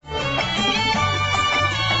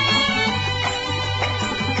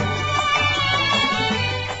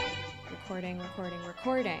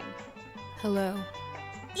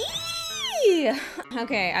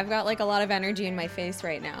Okay, I've got like a lot of energy in my face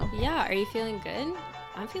right now. Yeah, are you feeling good?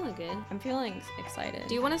 I'm feeling good. I'm feeling excited.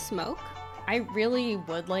 Do you want to smoke? I really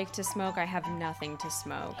would like to smoke. I have nothing to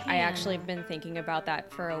smoke. I actually have been thinking about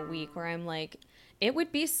that for a week where I'm like, it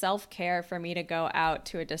would be self-care for me to go out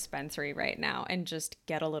to a dispensary right now and just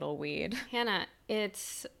get a little weed. Hannah,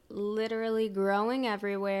 it's literally growing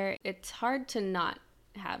everywhere. It's hard to not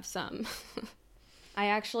have some. I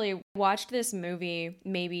actually watched this movie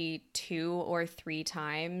maybe 2 or 3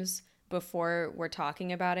 times before we're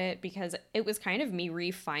talking about it because it was kind of me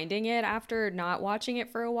refinding it after not watching it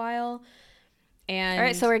for a while. And All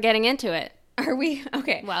right, so we're getting into it. are we?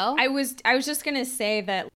 Okay. Well, I was just going to say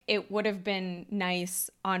that it would have been nice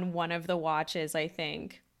on one of the watches, I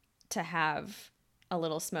think, to have a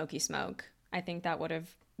little smoky smoke. I think that would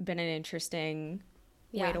have been an interesting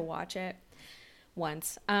way to watch it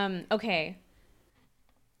once. Okay.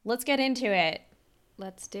 Let's get into it.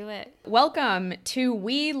 Let's do it. Welcome to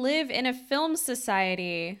We Live in a Film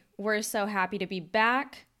Society. We're so happy to be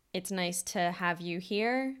back. It's nice to have you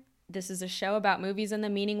here. This is a show about movies and the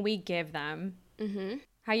meaning we give them. Mm-hmm.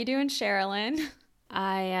 How you doing, Sherilyn?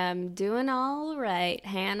 I am doing all right.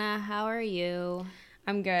 Hannah, how are you?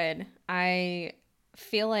 I'm good. I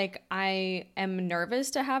feel like I am nervous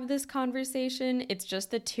to have this conversation. It's just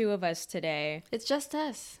the two of us today. It's just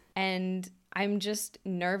us. And I'm just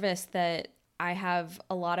nervous that I have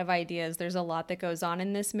a lot of ideas. There's a lot that goes on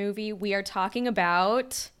in this movie. We are talking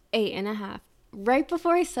about 8.5. Right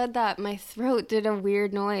before I said that, my throat did a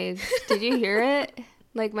weird noise. Did you hear it?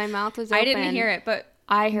 Like my mouth was open. I didn't hear it, but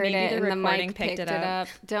I heard maybe it the and the recording mic picked it up.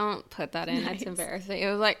 Don't put that in. Nice. It's embarrassing. It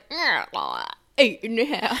was like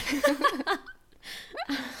 8.5.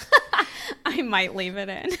 I might leave it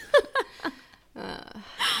in.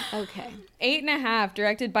 Okay. 8.5,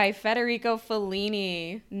 directed by Federico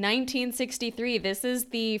Fellini, 1963. This is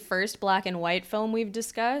the first black and white film we've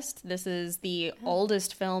discussed. This is the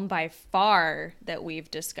oldest film by far that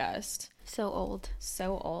we've discussed. So old.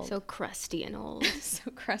 So old. So crusty and old.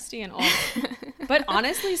 So crusty and old. But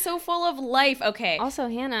honestly, so full of life. Okay. Also,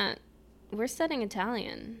 Hannah, we're studying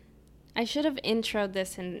Italian. I should have introed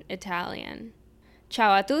this in Italian.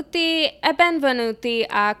 Ciao a tutti e benvenuti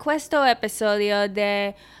a questo episodio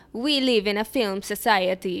de We Live in a Film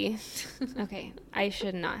Society. Okay, I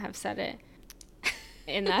should not have said it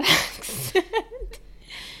in that accent.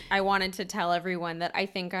 I wanted to tell everyone that I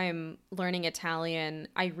think I'm learning Italian,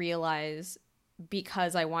 I realize,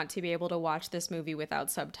 because I want to be able to watch this movie without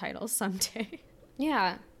subtitles someday.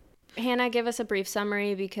 Yeah. Hannah, give us a brief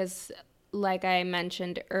summary because, like I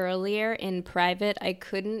mentioned earlier in private, I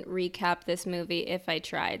couldn't recap this movie if I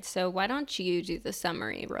tried. So why don't you do the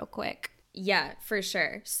summary real quick? Yeah, for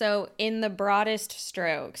sure. So in the broadest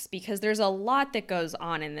strokes, because there's a lot that goes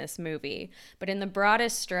on in this movie, but in the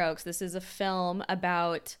broadest strokes, this is a film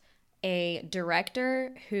about a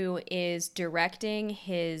director who is directing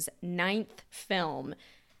his 9th film,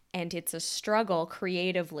 and it's a struggle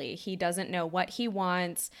creatively. He doesn't know what he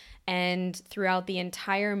wants, and throughout the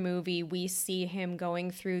entire movie, we see him going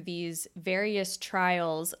through these various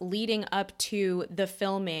trials leading up to the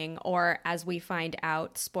filming, or as we find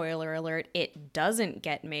out, spoiler alert, it doesn't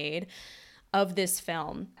get made, of this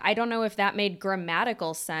film. I don't know if that made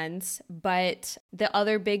grammatical sense, but the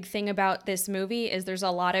other big thing about this movie is there's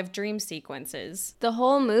a lot of dream sequences. The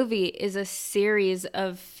whole movie is a series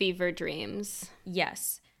of fever dreams.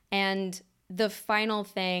 Yes. And the final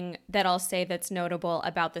thing that I'll say that's notable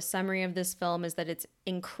about the summary of this film is that it's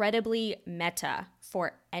incredibly meta.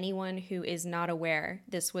 For anyone who is not aware,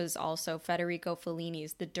 this was also Federico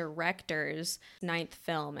Fellini's, the director's 9th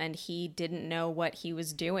film, and he didn't know what he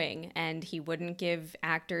was doing, and he wouldn't give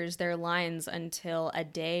actors their lines until a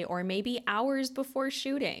day or maybe hours before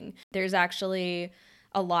shooting. There's actually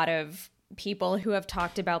a lot of people who have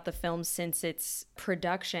talked about the film since its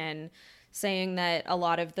production, saying that a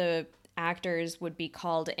lot of the actors would be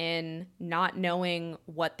called in not knowing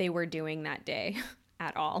what they were doing that day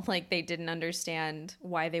at all. Like they didn't understand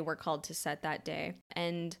why they were called to set that day.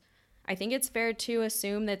 And I think it's fair to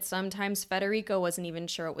assume that sometimes Federico wasn't even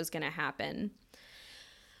sure it was going to happen.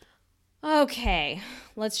 Okay,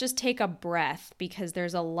 let's just take a breath because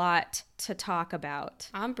there's a lot to talk about.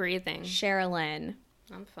 I'm breathing. Sherilyn.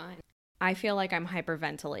 I'm fine. I feel like I'm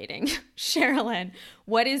hyperventilating. Sherilyn,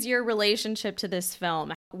 what is your relationship to this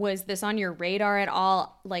film? Was this on your radar at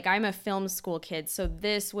all? Like, I'm a film school kid, so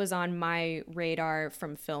this was on my radar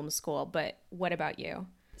from film school, but what about you?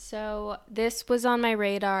 So this was on my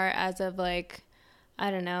radar as of a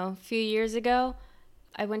few years ago.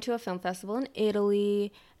 I went to a film festival in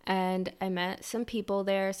Italy And I met some people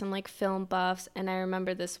there, some like film buffs. And I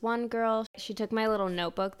remember this one girl, she took my little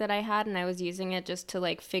notebook that I had and I was using it just to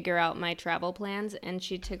like figure out my travel plans. And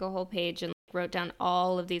she took a whole page and wrote down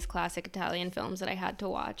all of these classic Italian films that I had to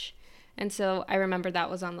watch. And so I remember that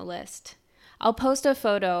was on the list. I'll post a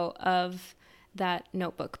photo of that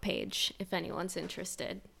notebook page if anyone's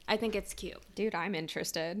interested. I think it's cute. Dude, I'm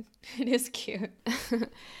interested. It is cute.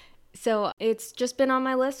 So it's just been on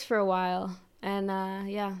my list for a while. And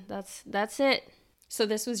yeah, that's it. So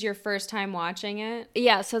this was your first time watching it?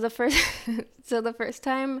 Yeah, so the first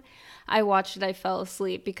time I watched it, I fell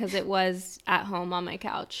asleep because it was at home on my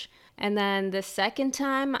couch. And then the second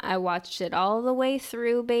time I watched it all the way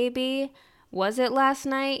through, baby. Was it last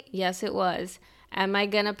night? Yes, it was. Am I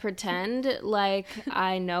gonna pretend like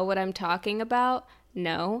I know what I'm talking about?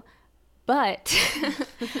 No. But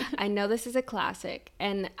I know this is a classic.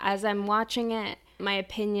 And as I'm watching it, my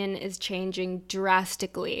opinion is changing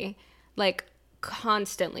drastically, like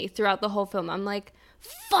constantly throughout the whole film. I'm like,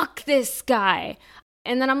 fuck this guy.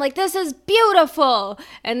 And then I'm like, this is beautiful.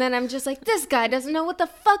 And then I'm just like, this guy doesn't know what the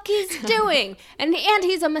fuck he's doing. And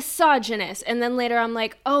he's a misogynist. And then later I'm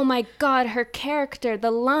like, oh my God, her character, the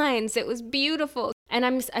lines, it was beautiful.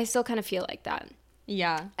 And I still kind of feel like that.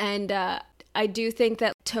 Yeah. And I do think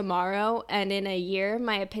that tomorrow and in a year,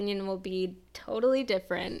 my opinion will be totally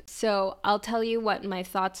different. So I'll tell you what my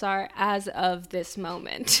thoughts are as of this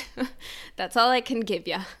moment. That's all I can give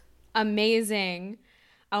you. Amazing.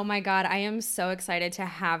 Oh my God, I am so excited to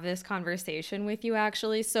have this conversation with you,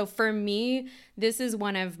 actually. So for me, this is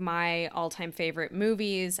one of my all-time favorite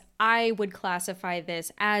movies. I would classify this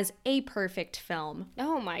as a perfect film.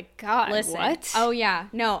 Oh my God, listen. What? Oh yeah,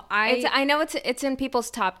 no, I know it's in people's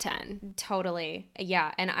top 10. Totally,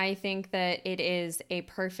 yeah, and I think that it is a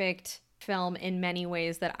perfect film in many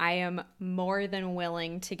ways that I am more than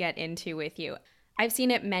willing to get into with you. I've seen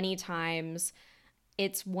it many times.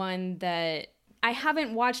 It's one that I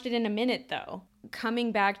haven't watched it in a minute, though.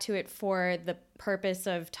 Coming back to it for the purpose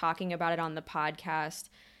of talking about it on the podcast,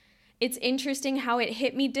 it's interesting how it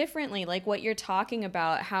hit me differently, like what you're talking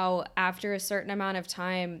about, how after a certain amount of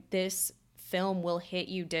time, this film will hit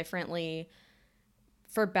you differently,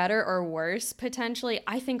 for better or worse, potentially.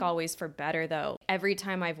 I think always for better, though. Every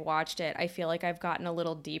time I've watched it, I feel like I've gotten a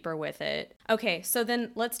little deeper with it. Okay, so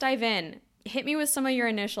then let's dive in. Hit me with some of your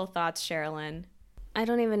initial thoughts, Sherilyn. I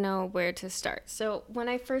don't even know where to start. So when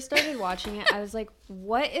I first started watching it, I was like,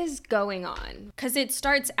 what is going on? Because it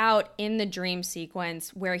starts out in the dream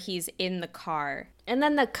sequence where he's in the car. And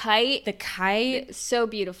then the kite. The kite. So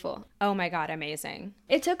beautiful. Oh my God, amazing.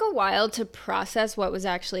 It took a while to process what was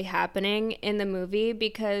actually happening in the movie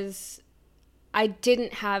because I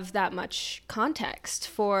didn't have that much context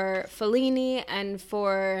for Fellini and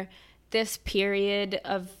for this period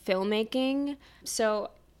of filmmaking.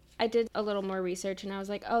 So I did a little more research and I was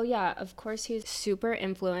like, oh yeah, of course he's super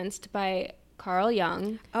influenced by Carl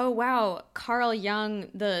Jung. Oh wow, Carl Jung,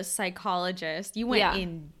 the psychologist. You went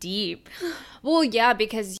in deep. Well, yeah,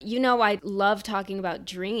 because I love talking about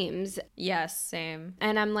dreams. Yes, same.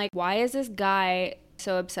 And I'm like, why is this guy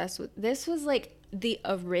so obsessed with this? Was like the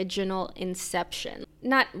original Inception.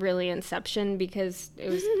 Not really Inception because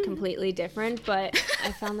it was completely different, but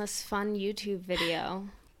I found this fun YouTube video.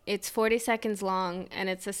 It's 40 seconds long, and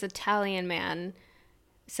it's this Italian man.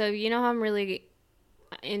 So you know how I'm really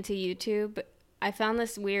into YouTube? I found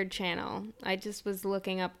this weird channel. I just was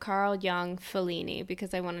looking up Carl Jung Fellini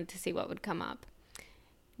because I wanted to see what would come up.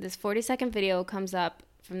 This 40-second video comes up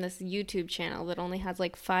from this YouTube channel that only has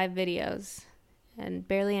like 5 videos and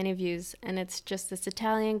barely any views. And it's just this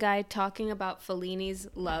Italian guy talking about Fellini's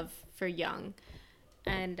love for Jung.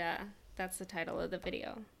 And that's the title of the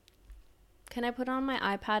video. Can I put on my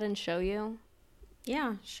iPad and show you?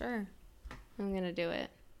 Yeah, sure. I'm going to do it.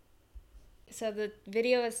 So the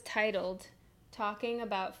video is titled, Talking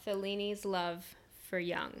About Fellini's Love for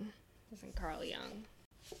Jung. This is Carl Jung.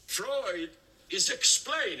 Freud is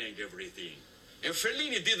explaining everything. And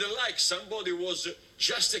Fellini didn't like somebody was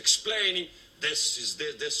just explaining,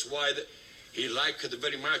 that's why he liked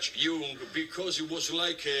very much Jung, because he was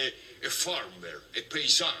like a farmer, a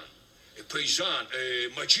paysan,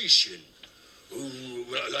 a magician.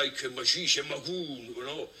 Like a magician, Magoon,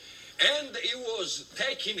 And it was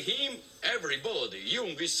taking him, everybody.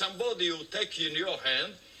 Jung is somebody who take you in your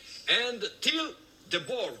hand and till the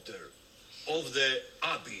border of the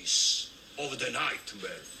abyss, of the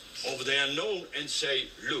nightmare, of the unknown, and say,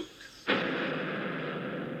 look.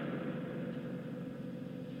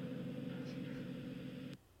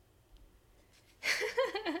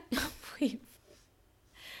 Wait.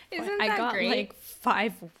 Isn't I that got great? like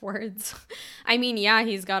 5 words. I mean, yeah,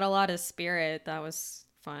 he's got a lot of spirit. That was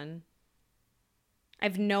fun. I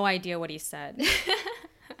have no idea what he said.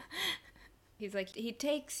 He's like, he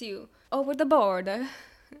takes you over the border.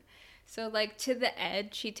 So, like, to the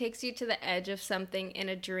edge. He takes you to the edge of something in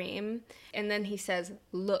a dream. And then he says,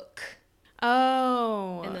 look.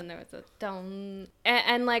 Oh. And then there was a dum.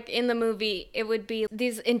 And like, in the movie, it would be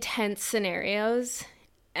these intense scenarios.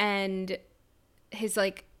 And his,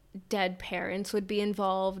 like, dead parents would be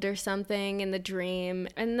involved or something in the dream.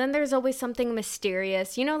 And then there's always something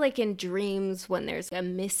mysterious. You know, like in dreams when there's a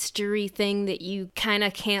mystery thing that you kind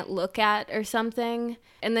of can't look at or something.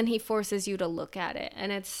 And then he forces you to look at it.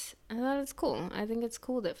 And I thought it's cool. I think it's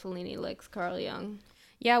cool that Fellini likes Carl Jung.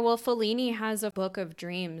 Yeah, well, Fellini has a book of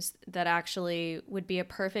dreams that actually would be a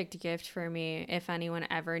perfect gift for me if anyone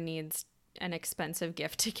ever needs an expensive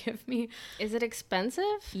gift to give me. Is it expensive?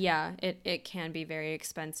 Yeah, it can be very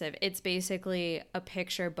expensive. It's basically a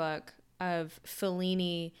picture book of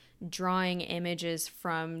Fellini drawing images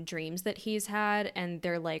from dreams that he's had, and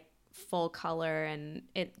they're like full color, and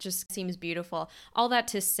it just seems beautiful. All that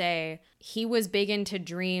to say, he was big into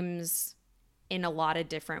dreams in a lot of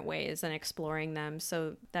different ways and exploring them,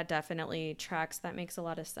 so that definitely tracks. That makes a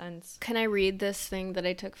lot of sense. Can I read this thing that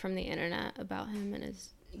I took from the internet about him and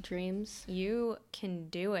his dreams? You can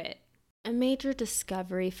do it. A major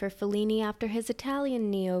discovery for Fellini after his Italian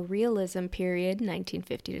neo-realism period,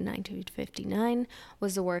 1950 to 1959,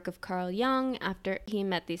 was the work of Carl Jung after he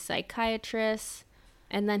met these psychiatrists,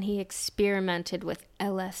 and then he experimented with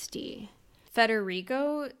LSD.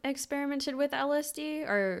 Federico experimented with LSD,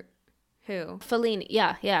 or who? Fellini,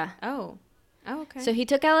 yeah. Oh, okay. So he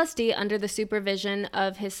took LSD under the supervision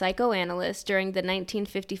of his psychoanalyst during the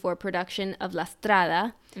 1954 production of La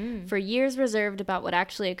Strada. For years reserved about what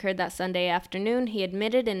actually occurred that Sunday afternoon, he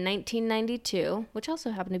admitted in 1992, which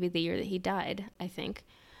also happened to be the year that he died, I think,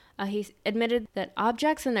 he admitted that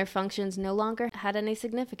objects and their functions no longer had any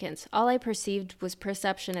significance. All I perceived was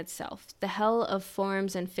perception itself, the hell of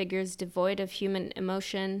forms and figures devoid of human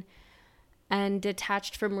emotion and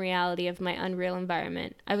detached from reality of my unreal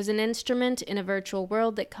environment. I was an instrument in a virtual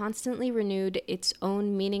world that constantly renewed its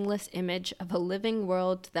own meaningless image of a living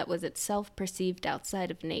world that was itself perceived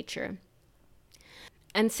outside of nature.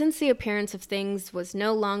 And since the appearance of things was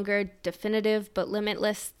no longer definitive but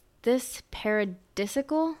limitless, this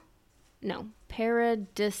paradisiacal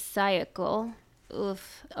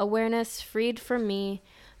awareness freed from me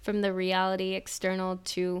from the reality external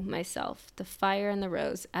to myself. The fire and the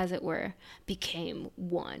rose, as it were, became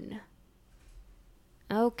one.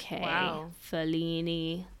 Okay, wow.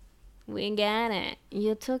 Fellini, we get it.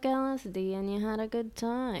 You took LSD and you had a good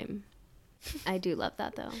time. I do love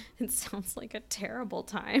that, though. It sounds like a terrible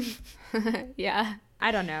time. Yeah. I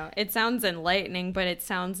don't know. It sounds enlightening, but it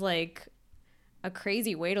sounds like a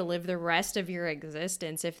crazy way to live the rest of your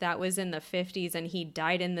existence. If that was in the 50s and he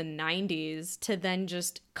died in the 90s, to then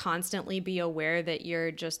just constantly be aware that you're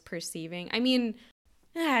just perceiving. I mean,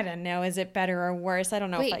 I don't know. Is it better or worse? I don't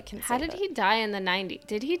know if I can say how did he die in the 90s?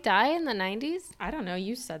 Did he die in the 90s? I don't know.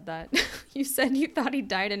 You said that. You said you thought he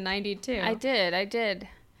died in 92. I did.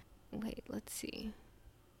 Wait, let's see.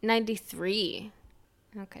 93.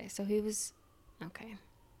 Okay, so he was... Okay.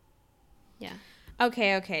 Yeah.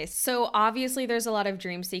 Okay. So obviously there's a lot of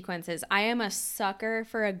dream sequences. I am a sucker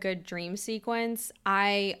for a good dream sequence.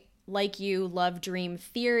 I, like you, love dream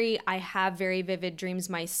theory. I have very vivid dreams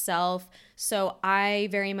myself. So I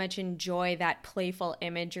very much enjoy that playful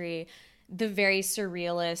imagery, the very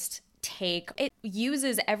surrealist take. It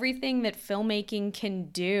uses everything that filmmaking can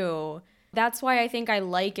do. That's why I think I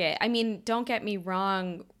like it. I mean, don't get me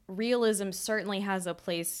wrong. Realism certainly has a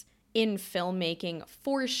place in filmmaking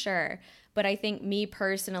for sure. But I think me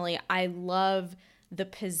personally, I love the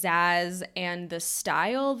pizzazz and the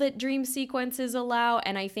style that dream sequences allow.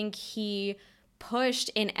 And I think he pushed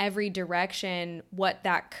in every direction what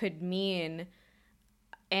that could mean.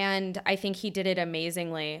 And I think he did it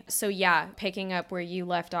amazingly. So yeah, picking up where you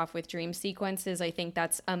left off with dream sequences, I think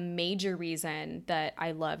that's a major reason that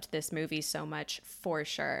I loved this movie so much, for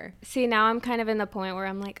sure. See, now I'm kind of in the point where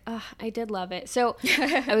I'm like, I did love it. So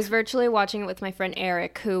I was virtually watching it with my friend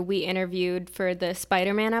Eric, who we interviewed for the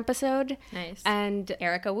Spider-Man episode. Nice. And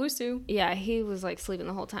Eric Owusu. Yeah, he was like sleeping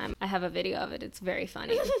the whole time. I have a video of it. It's very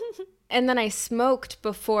funny. And then I smoked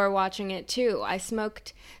before watching it too. I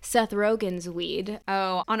smoked Seth Rogen's weed.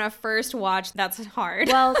 Oh, on a first watch, that's hard.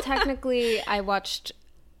 Well, technically, I watched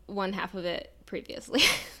one half of it previously.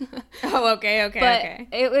 Oh, okay.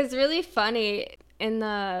 But it was really funny. In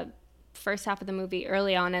the first half of the movie,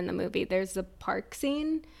 early on in the movie, there's the park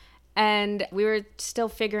scene. And we were still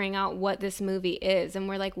figuring out what this movie is. And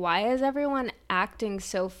we're like, why is everyone acting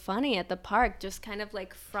so funny at the park? Just kind of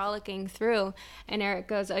like frolicking through. And Eric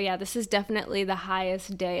goes, oh yeah, this is definitely the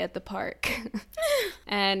highest day at the park.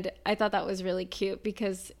 And I thought that was really cute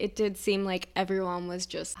because it did seem like everyone was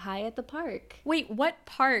just high at the park. Wait, what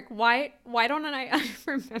park? Why don't I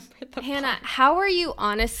remember the Hannah, park? how are you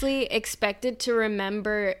honestly expected to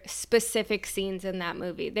remember specific scenes in that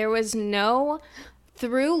movie? There was no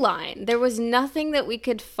through line. There was nothing that we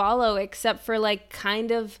could follow except for like kind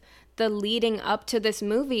of the leading up to this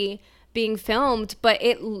movie being filmed, but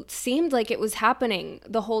it seemed like it was happening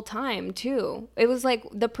the whole time too. It was like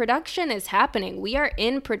the production is happening. We are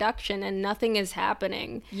in production and nothing is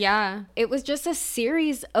happening. Yeah. It was just a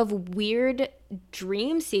series of weird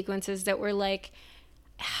dream sequences that were like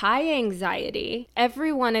high anxiety.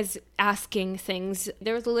 Everyone is asking things.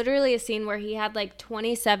 There was literally a scene where he had like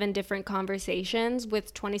 27 different conversations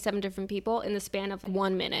with 27 different people in the span of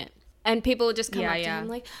 1 minute. And people would just come up to him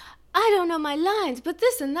like, I don't know my lines, but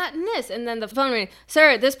this and that and this. And then the phone rings.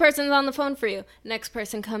 Sir, this person's on the phone for you. Next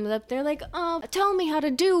person comes up. They're like, oh, tell me how to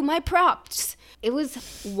do my props. It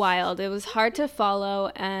was wild. It was hard to follow.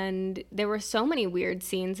 And there were so many weird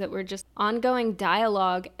scenes that were just ongoing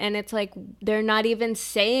dialogue. And it's like they're not even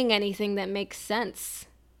saying anything that makes sense.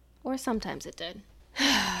 Or sometimes it did.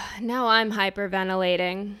 Now I'm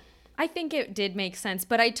hyperventilating. I think it did make sense,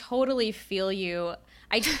 but I totally feel you.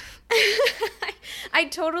 I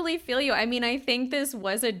totally feel you. I mean, I think this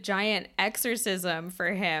was a giant exorcism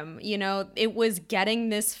for him. You know, it was getting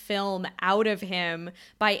this film out of him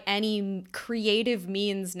by any creative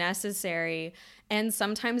means necessary. And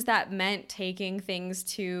sometimes that meant taking things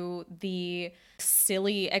to the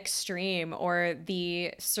silly extreme or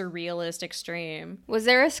the surrealist extreme. Was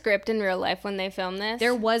there a script in real life when they filmed this?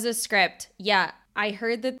 There was a script. Yeah. I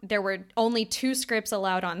heard that there were only 2 scripts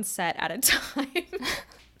allowed on set at a time.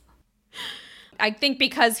 I think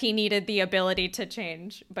because he needed the ability to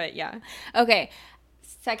change, but yeah. Okay,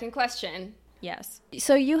 second question. Yes.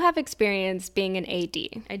 So you have experience being an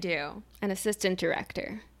AD. I do. An assistant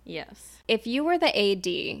director. Yes. If you were the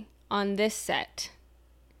AD on this set,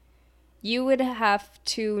 you would have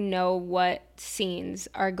to know what scenes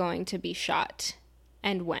are going to be shot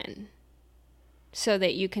and when, so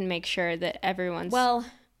that you can make sure that everyone's... Well,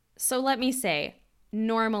 so let me say,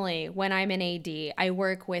 normally when I'm an AD, I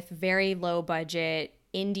work with very low budget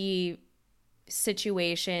indie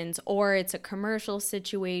situations, or it's a commercial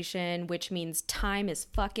situation, which means time is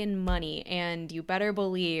fucking money. And you better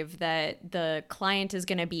believe that the client is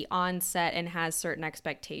going to be on set and has certain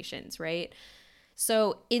expectations, right?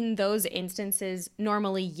 So in those instances,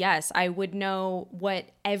 normally, yes, I would know what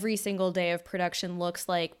every single day of production looks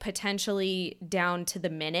like, potentially down to the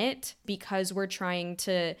minute, because we're trying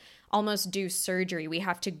to almost do surgery. We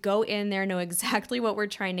have to go in there, know exactly what we're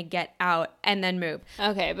trying to get out, and then move.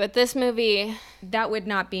 Okay, but this movie... That would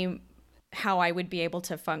not be how I would be able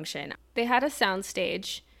to function. They had a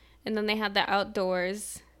soundstage, and then they had the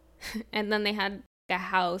outdoors, and then they had a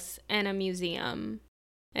house and a museum.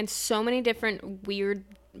 And so many different weird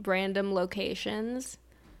random locations.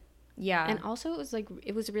 Yeah. And also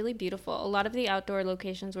it was really beautiful. A lot of the outdoor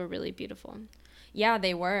locations were really beautiful. Yeah,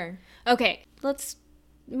 they were. Okay, let's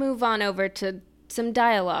move on over to some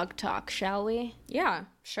dialogue talk, shall we? Yeah,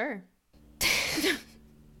 sure.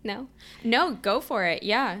 No? No, go for it.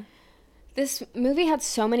 Yeah. This movie had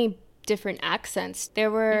so many different accents. There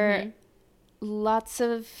were lots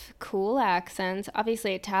of cool accents.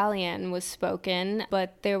 Obviously, Italian was spoken,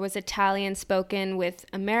 but there was Italian spoken with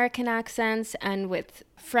American accents and with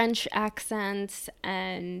French accents,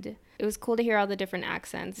 and it was cool to hear all the different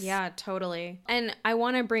accents. Yeah, totally. And I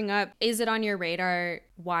want to bring up, is it on your radar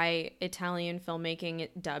why Italian filmmaking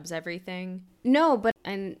it dubs everything? No, but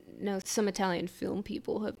I know some Italian film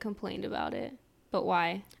people have complained about it. But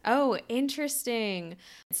why? Oh, interesting.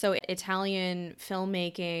 So Italian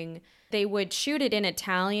filmmaking, they would shoot it in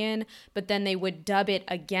Italian, but then they would dub it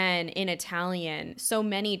again in Italian. So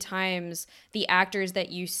many times the actors that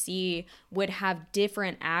you see would have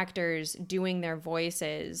different actors doing their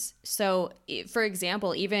voices. So, for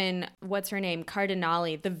example, even, what's her name?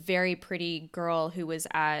 Cardinale, the very pretty girl who was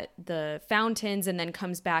at the fountains and then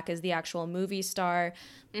comes back as the actual movie star.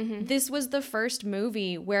 Mm-hmm. This was the first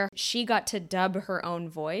movie where she got to dub her own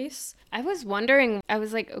voice. I was wondering, I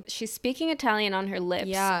was like, she's speaking Italian on her lips.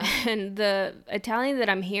 Yeah. And the Italian that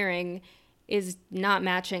I'm hearing is not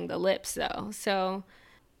matching the lips, though. So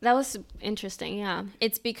that was interesting, yeah.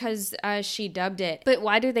 It's because she dubbed it. But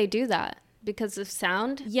why do they do that? Because of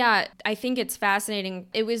sound? Yeah, I think it's fascinating.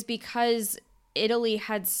 It was because Italy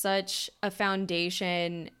had such a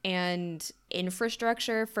foundation and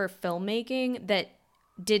infrastructure for filmmaking that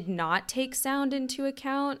did not take sound into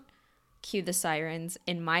account. Cue the sirens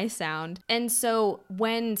in my sound. And so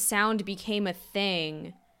when sound became a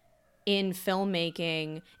thing in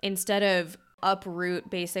filmmaking, instead of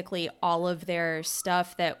uproot basically all of their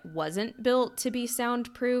stuff that wasn't built to be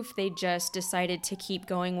soundproof, they just decided to keep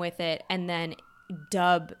going with it and then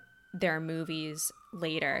dub their movies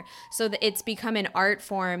later. So it's become an art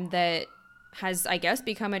form that has, I guess,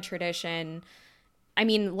 become a tradition. I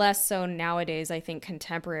mean, less so nowadays, I think,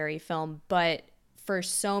 contemporary film, but for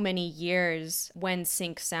so many years, when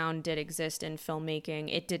sync sound did exist in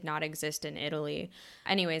filmmaking, it did not exist in Italy.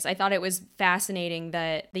 Anyways, I thought it was fascinating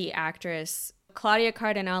that the actress Claudia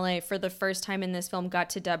Cardinale, for the first time in this film,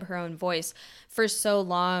 got to dub her own voice. For so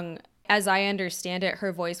long, as I understand it,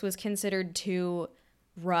 her voice was considered too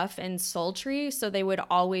rough and sultry, so they would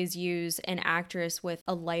always use an actress with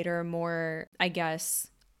a lighter, more, I guess,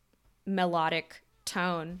 melodic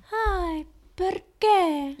tone. Ay,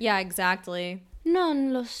 perché? Yeah, exactly.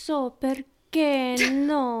 Non lo so perché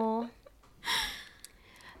no.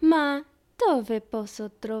 Ma dove posso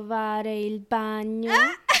trovare il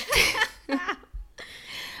bagno?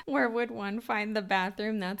 Where would one find the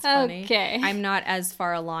bathroom? That's funny. Okay. I'm not as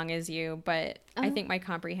far along as you, but I think my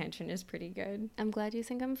comprehension is pretty good. I'm glad you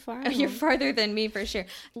think I'm far. You're farther than me for sure.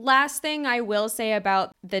 Last thing I will say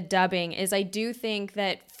about the dubbing is I do think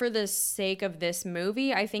that for the sake of this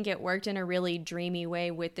movie, I think it worked in a really dreamy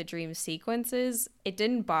way with the dream sequences. It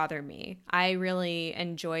didn't bother me. I really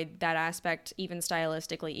enjoyed that aspect, even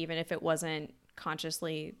stylistically, even if it wasn't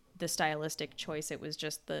consciously the stylistic choice. It was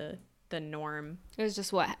just the norm. It was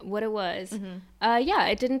just what it was. Yeah,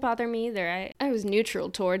 it didn't bother me either. I was neutral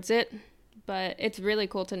towards it, but it's really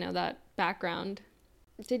cool to know that background.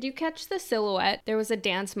 Did you catch the silhouette? There was a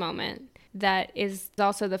dance moment that is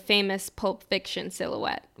also the famous Pulp Fiction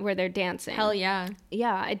silhouette where they're dancing. Hell yeah.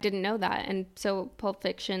 Yeah, I didn't know that. And so Pulp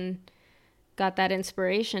Fiction got that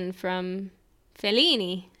inspiration from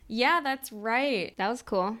Fellini. Yeah, that's right. That was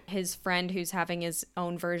cool. His friend who's having his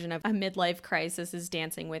own version of a midlife crisis is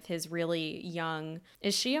dancing with his really young...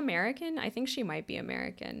 Is she American? I think she might be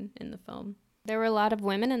American in the film. There were a lot of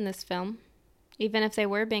women in this film, even if they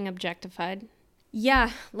were being objectified.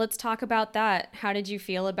 Yeah, let's talk about that. How did you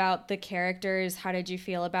feel about the characters? How did you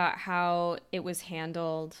feel about how it was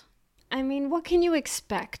handled? I mean, what can you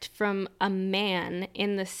expect from a man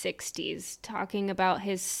in the 60s talking about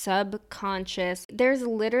his subconscious? There's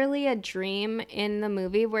literally a dream in the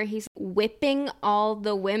movie where he's whipping all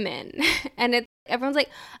the women. And everyone's like,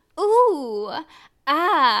 ooh,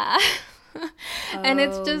 ah. And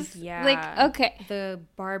it's just like, okay. The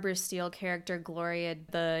Barbara Steele character, Gloria,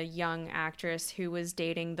 the young actress who was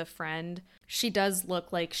dating the friend, she does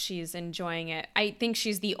look like she's enjoying it. I think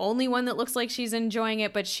she's the only one that looks like she's enjoying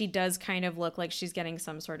it, but she does kind of look like she's getting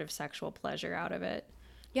some sort of sexual pleasure out of it.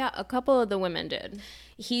 Yeah, a couple of the women did.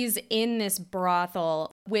 He's in this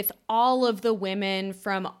brothel with all of the women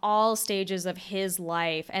from all stages of his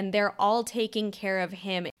life, and they're all taking care of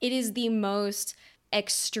him. It is the most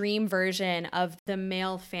extreme version of the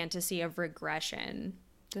male fantasy of regression.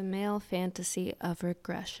 The male fantasy of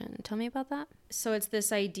regression. Tell me about that. So it's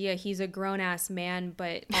this idea, he's a grown-ass man,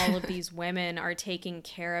 but all of these women are taking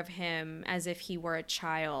care of him as if he were a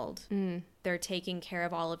child. They're taking care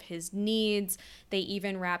of all of his needs. They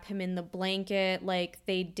even wrap him in the blanket like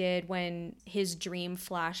they did when his dream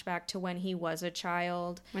flashback to when he was a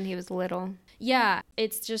child. When he was little. Yeah,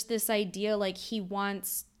 it's just this idea like he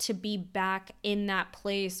wants to be back in that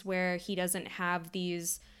place where he doesn't have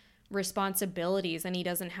these responsibilities and he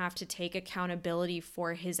doesn't have to take accountability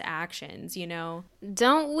for his actions, you know?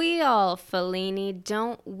 Don't we all, Fellini?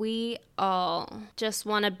 Don't we all just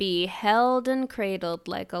want to be held and cradled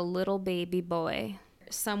like a little baby boy?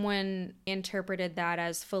 Someone interpreted that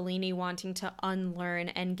as Fellini wanting to unlearn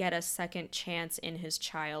and get a second chance in his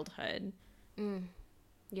childhood.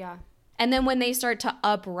 Yeah. And then when they start to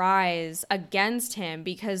uprise against him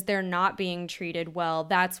because they're not being treated well,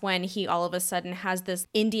 that's when he all of a sudden has this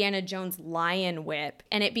Indiana Jones lion whip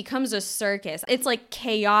and it becomes a circus. It's like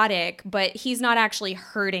chaotic, but he's not actually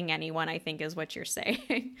hurting anyone, I think is what you're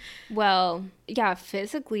saying. Well, yeah,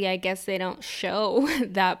 physically, I guess they don't show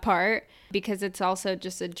that part because it's also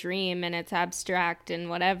just a dream and it's abstract and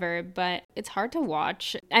whatever, but it's hard to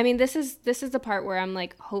watch. I mean, this is the part where I'm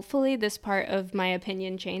like, hopefully this part of my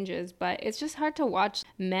opinion changes, but it's just hard to watch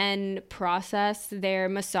men process their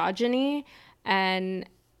misogyny, and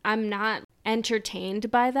I'm not entertained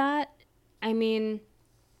by that. I mean,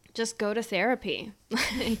 just go to therapy.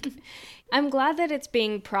 I'm glad that it's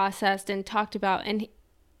being processed and talked about, and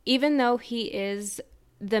even though he is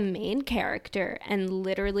the main character, and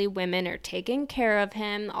literally women are taking care of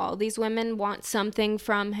him. All these women want something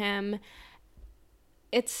from him.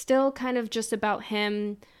 It's still kind of just about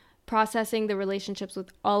him processing the relationships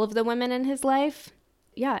with all of the women in his life.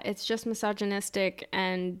 Yeah, it's just misogynistic,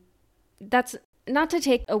 and that's not to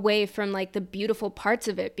take away from like the beautiful parts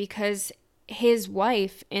of it, because his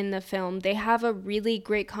wife in the film, they have a really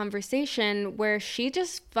great conversation where she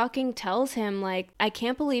just fucking tells him like, I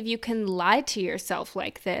can't believe you can lie to yourself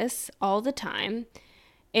like this all the time.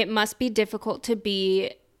 It must be difficult to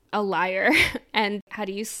be a liar. And how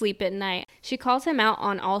do you sleep at night? She calls him out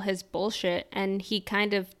on all his bullshit, and he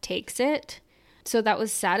kind of takes it. So that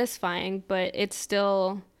was satisfying, but it's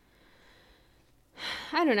still,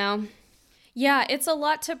 I don't know. Yeah, it's a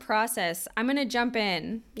lot to process. I'm going to jump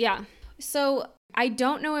in. Yeah. So I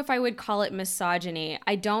don't know if I would call it misogyny.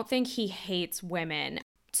 I don't think he hates women.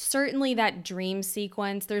 Certainly that dream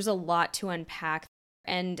sequence, there's a lot to unpack.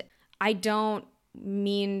 And I don't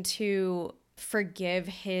mean to forgive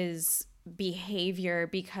his behavior,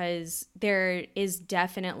 because there is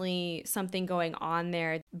definitely something going on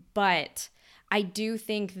there. But I do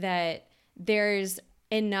think that there's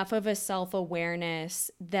enough of a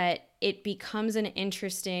self-awareness that it becomes an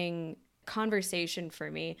interesting conversation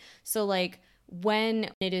for me. So like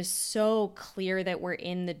when it is so clear that we're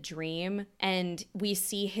in the dream and we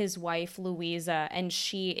see his wife Louisa, and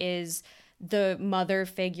she is the mother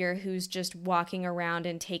figure who's just walking around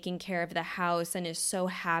and taking care of the house and is so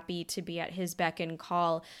happy to be at his beck and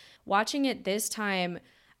call. Watching it this time,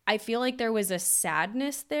 I feel like there was a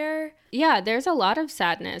sadness there. Yeah, there's a lot of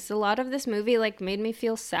sadness. A lot of this movie like made me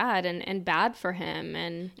feel sad and bad for him,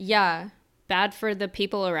 and yeah, bad for the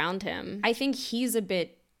people around him. I think he's a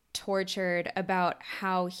bit tortured about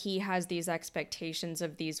how he has these expectations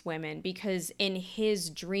of these women, because in his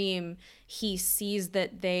dream he sees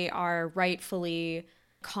that they are rightfully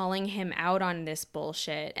calling him out on this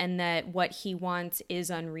bullshit, and that what he wants is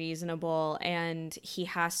unreasonable and he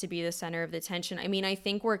has to be the center of the attention. I mean, I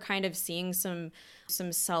think we're kind of seeing some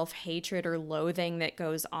self-hatred or loathing that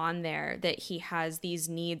goes on there, that he has these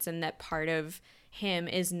needs and that part of him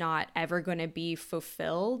is not ever going to be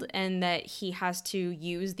fulfilled, and that he has to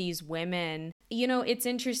use these women. You know, it's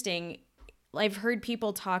interesting. I've heard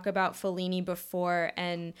people talk about Fellini before,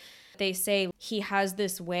 and they say he has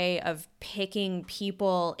this way of picking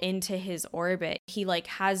people into his orbit. He like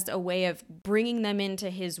has a way of bringing them into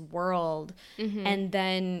his world and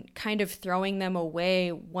then kind of throwing them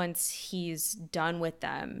away once he's done with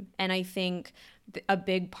them. And I think a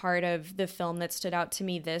big part of the film that stood out to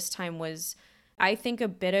me this time was, I think, a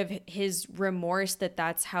bit of his remorse that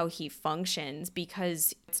that's how he functions,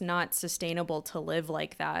 because it's not sustainable to live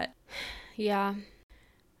like that. Yeah.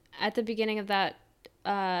 At the beginning of that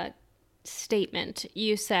statement,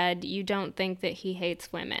 you said you don't think that he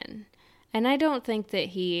hates women. And I don't think that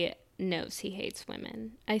he knows he hates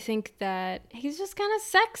women. I think that he's just kind of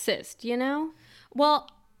sexist, you know? Well,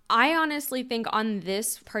 I honestly think on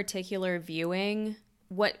this particular viewing,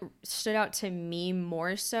 what stood out to me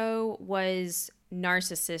more so was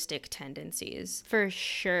narcissistic tendencies. For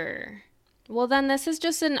sure. Well, then this is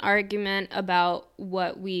just an argument about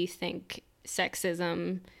what we think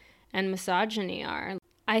sexism and misogyny are.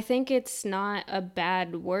 I think it's not a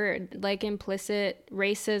bad word. Like implicit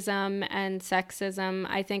racism and sexism,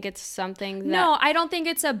 I think it's something that... No, I don't think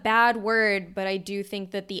it's a bad word, but I do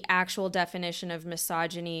think that the actual definition of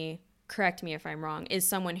misogyny, correct me if I'm wrong, is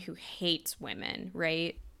someone who hates women,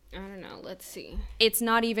 right? I don't know. Let's see. It's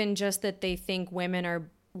not even just that they think women are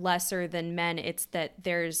lesser than men. It's that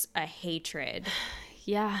there's a hatred.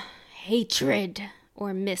 Yeah. Hatred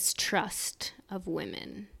or mistrust of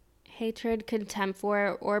women. Hatred, contempt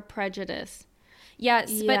for, or prejudice. Yes,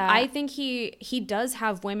 Yeah. but I think he does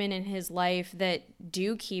have women in his life that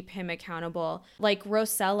do keep him accountable. Like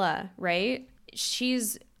Rosella, right?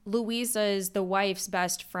 Louisa is the wife's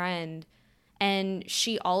best friend. And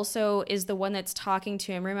she also is the one that's talking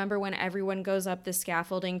to him. Remember when everyone goes up the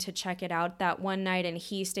scaffolding to check it out that one night, and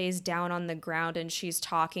he stays down on the ground and she's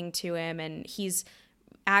talking to him, and he's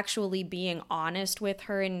actually being honest with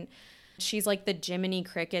her, and she's like the Jiminy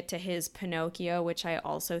Cricket to his Pinocchio, which I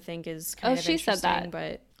also think is kind of she interesting. said that.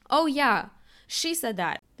 But oh yeah, she said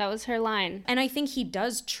that. That was her line. And I think he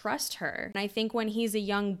does trust her. And I think when he's a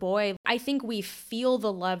young boy, I think we feel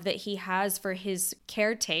the love that he has for his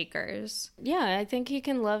caretakers. Yeah, I think he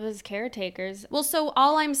can love his caretakers. Well, so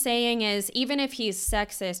all I'm saying is, even if he's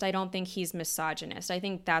sexist, I don't think he's misogynist. I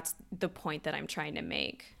think that's the point that I'm trying to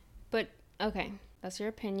make. But, okay, that's your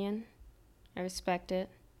opinion. I respect it.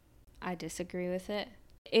 I disagree with it.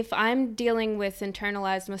 If I'm dealing with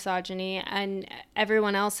internalized misogyny and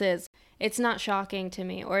everyone else is, it's not shocking to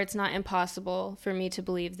me, or it's not impossible for me to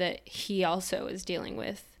believe that he also is dealing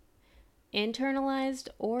with internalized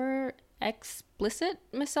or explicit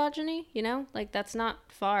misogyny, you know? Like, that's not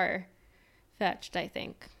far-fetched, I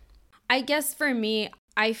think. I guess for me,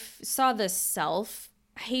 I saw the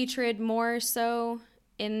self-hatred more so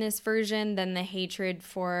in this version than the hatred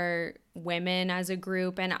for women as a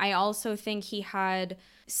group. And I also think he had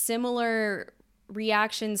similar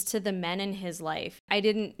reactions to the men in his life. I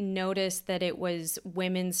didn't notice that it was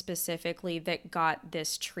women specifically that got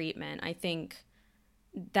this treatment. I think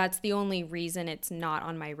that's the only reason it's not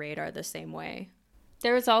on my radar the same way.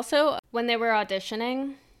 There was also, when they were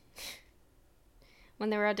auditioning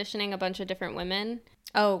a bunch of different women.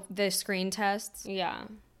 Oh, the screen tests? Yeah,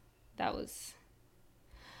 that was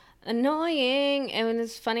annoying. And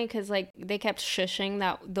it's funny because, like, they kept shushing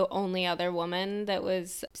the only other woman that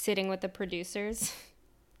was sitting with the producers.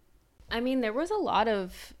 I mean, there was a lot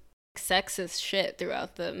of sexist shit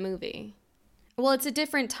throughout the movie. Well, it's a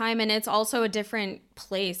different time, and it's also a different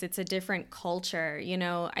place. It's a different culture, you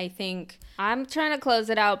know. I think I'm trying to close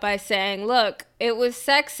it out by saying, look, it was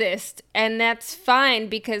sexist, and that's fine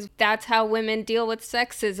because that's how women deal with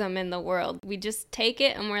sexism in the world. We just take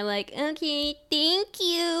it and we're like, okay, thank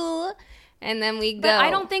you. And then we go. But I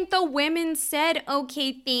don't think the women said,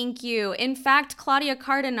 okay, thank you. In fact, Claudia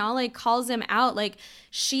Cardinale calls him out. Like,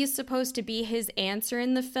 she's supposed to be his answer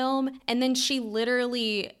in the film. And then she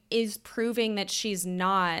literally is proving that she's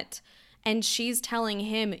not. And she's telling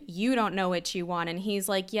him, you don't know what you want. And he's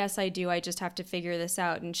like, yes, I do. I just have to figure this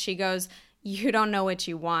out. And she goes, you don't know what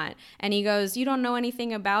you want. And he goes, you don't know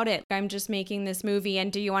anything about it. I'm just making this movie.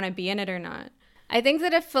 And do you want to be in it or not? I think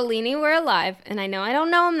that if Fellini were alive, and I know I don't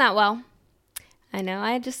know him that well, I know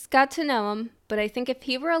I just got to know him, but I think if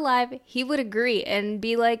he were alive, he would agree and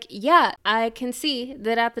be like, yeah, I can see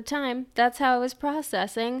that at the time, that's how I was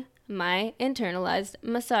processing my internalized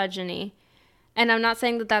misogyny. And I'm not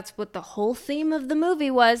saying that that's what the whole theme of the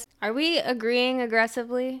movie was. Are we agreeing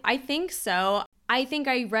aggressively? I think so. I think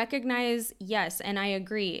I recognize, yes, and I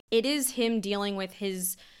agree. It is him dealing with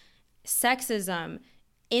his sexism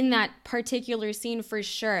in that particular scene for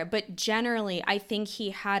sure. But generally, I think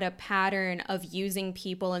he had a pattern of using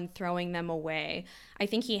people and throwing them away. I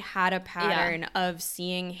think he had a pattern of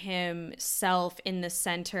seeing himself in the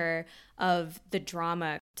center of the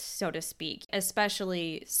drama, so to speak,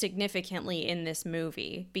 especially significantly in this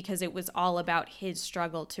movie, because it was all about his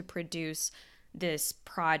struggle to produce this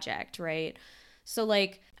project, right? So,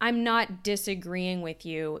 like, I'm not disagreeing with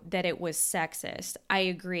you that it was sexist. I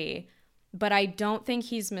agree. But I don't think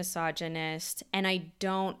he's misogynist, and I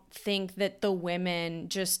don't think that the women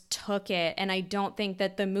just took it, and I don't think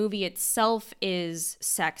that the movie itself is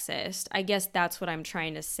sexist. I guess that's what I'm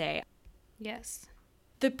trying to say. Yes.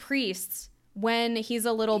 The priests, when he's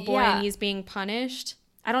a little boy and he's being punished,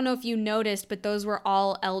 I don't know if you noticed, but those were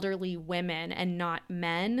all elderly women and not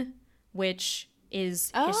men, which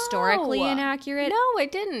is historically inaccurate. No, I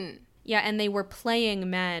didn't. Yeah, and they were playing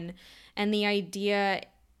men, and the idea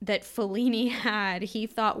that Fellini had, he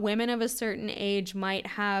thought women of a certain age might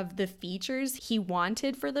have the features he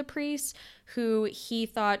wanted for the priests, who he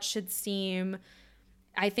thought should seem,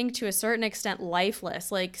 I think to a certain extent,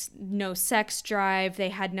 lifeless, like no sex drive, they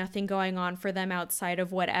had nothing going on for them outside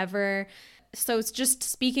of whatever. So it's just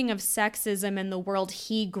speaking of sexism and the world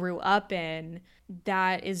he grew up in,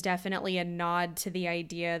 that is definitely a nod to the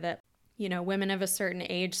idea that, you know, women of a certain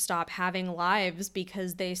age stop having lives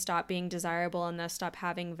because they stop being desirable and thus stop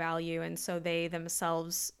having value. And so they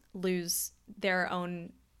themselves lose their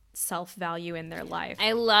own self-value in their life.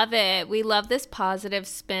 I love it. We love this positive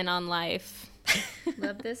spin on life.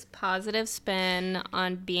 Love this positive spin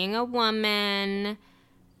on being a woman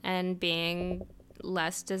and being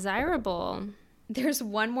less desirable. There's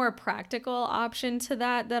one more practical option to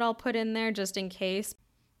that I'll put in there just in case.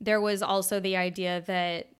 There was also the idea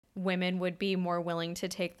that women would be more willing to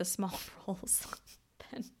take the small roles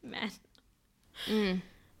than men.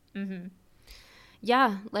 Mm-hmm.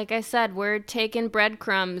 Yeah, like I said, we're taking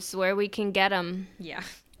breadcrumbs where we can get them. Yeah.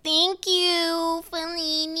 Thank you,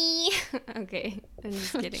 Fellini. Okay, I'm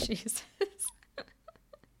just kidding. Jesus.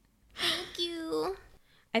 Thank you.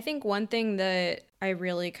 I think one thing that I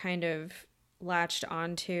really kind of latched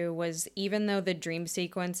onto was, even though the dream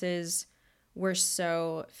sequences were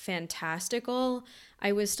so fantastical,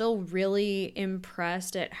 I was still really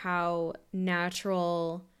impressed at how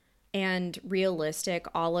natural and realistic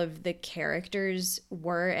all of the characters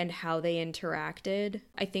were and how they interacted.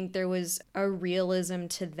 I think there was a realism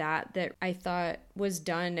to that I thought was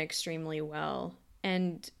done extremely well.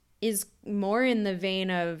 And is more in the vein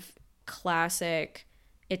of classic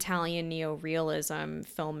Italian neorealism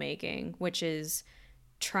filmmaking, which is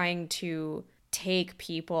trying to take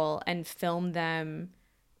people and film them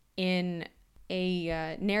in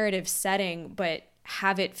a narrative setting, but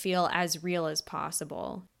have it feel as real as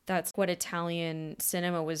possible. That's what Italian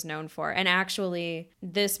cinema was known for. And actually,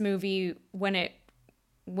 this movie, when it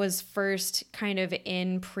was first kind of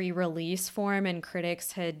in pre-release form and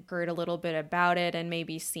critics had heard a little bit about it and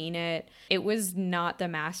maybe seen it, it was not the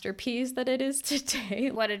masterpiece that it is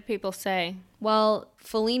today. What did people say? Well,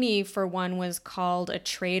 Fellini, for one, was called a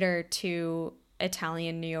traitor to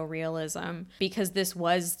Italian neorealism because this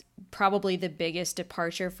was probably the biggest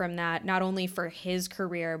departure from that, not only for his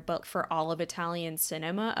career, but for all of Italian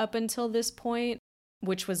cinema up until this point,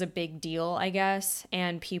 which was a big deal, I guess,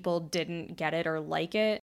 and people didn't get it or like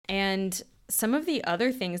it. And some of the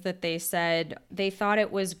other things that they said, they thought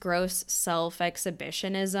it was gross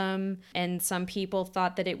self-exhibitionism, and some people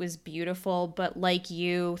thought that it was beautiful, but like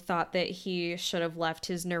you, thought that he should have left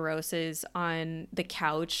his neuroses on the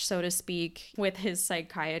couch, so to speak, with his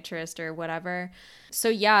psychiatrist or whatever. So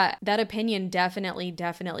yeah, that opinion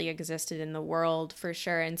definitely existed in the world for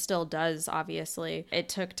sure, and still does, obviously. It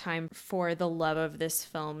took time for the love of this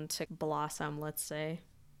film to blossom, let's say.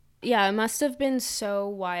 Yeah, it must have been so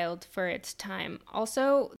wild for its time.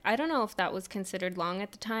 Also, I don't know if that was considered long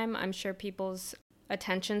at the time. I'm sure people's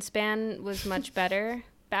attention span was much better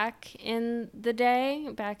back in the day,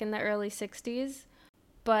 back in the early 60s.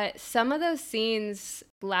 But some of those scenes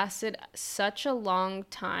lasted such a long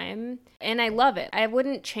time, and I love it. I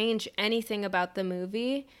wouldn't change anything about the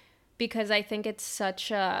movie because I think it's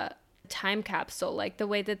such a time capsule. Like, the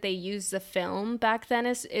way that they use the film back then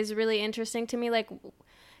is really interesting to me. Like,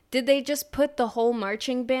 did they just put the whole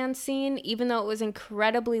marching band scene, even though it was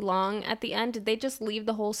incredibly long at the end, did they just leave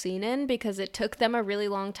the whole scene in because it took them a really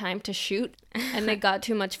long time to shoot and they got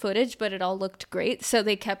too much footage, but it all looked great, so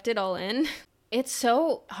they kept it all in? It's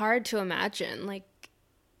so hard to imagine, like,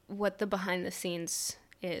 what the behind the scenes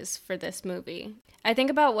is for this movie. I think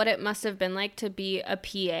about what it must have been like to be a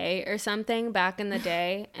PA or something back in the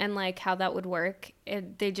day and, like, how that would work.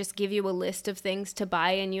 They just give you a list of things to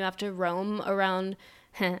buy and you have to roam around...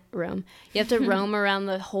 You have to roam around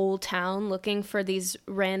the whole town looking for these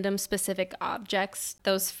random specific objects.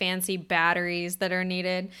 Those fancy batteries that are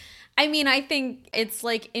needed. I mean, I think it's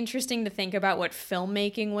like interesting to think about what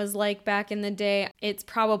filmmaking was like back in the day. It's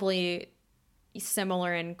probably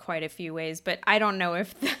similar in quite a few ways, but I don't know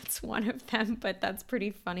if that's one of them, but that's pretty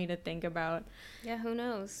funny to think about. Yeah, who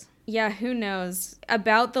knows? Yeah, who knows?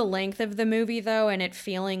 About the length of the movie, though, and it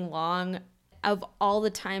feeling long, of all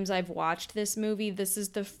the times I've watched this movie, this is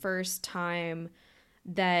the first time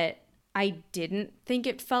that I didn't think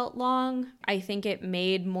it felt long. I think it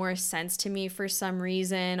made more sense to me for some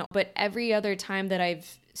reason. But every other time that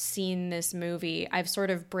I've seen this movie, I've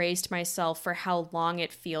sort of braced myself for how long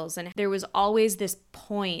it feels. And there was always this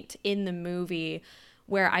point in the movie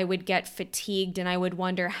where I would get fatigued and I would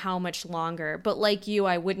wonder how much longer. But like you,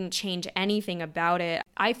 I wouldn't change anything about it.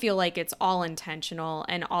 I feel like it's all intentional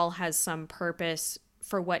and all has some purpose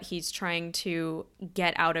for what he's trying to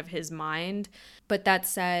get out of his mind. But that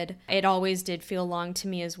said, it always did feel long to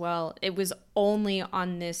me as well. It was only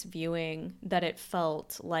on this viewing that it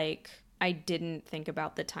felt like I didn't think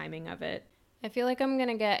about the timing of it. I feel like I'm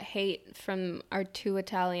gonna get hate from our 2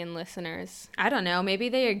 Italian listeners. I don't know, maybe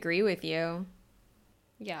they agree with you.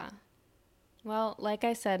 Yeah. Well, like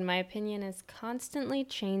I said, my opinion is constantly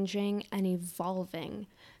changing and evolving,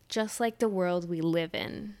 just like the world we live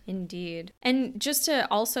in. Indeed. And just to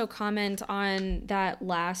also comment on that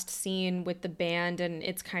last scene with the band, and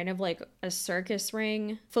it's kind of like a circus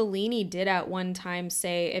ring. Fellini did at one time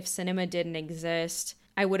say if cinema didn't exist,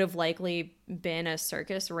 I would have likely been a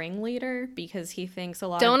circus ringleader, because he thinks a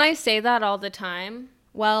lot Don't I say that all the time?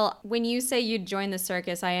 Well, when you say you'd join the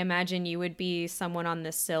circus, I imagine you would be someone on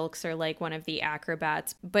the silks or like one of the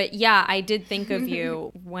acrobats. But yeah, I did think of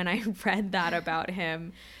you when I read that about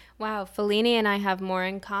him. Wow, Fellini and I have more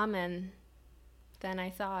in common than I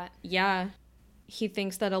thought. Yeah, he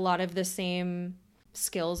thinks that a lot of the same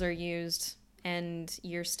skills are used and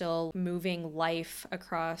you're still moving life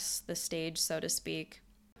across the stage, so to speak.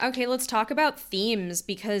 Okay, let's talk about themes,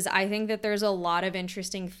 because I think that there's a lot of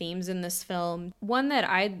interesting themes in this film. One that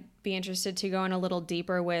I'd be interested to go in a little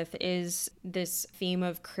deeper with is this theme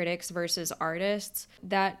of critics versus artists.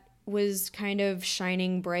 That was kind of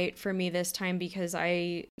shining bright for me this time because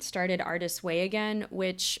I started Artist's Way again,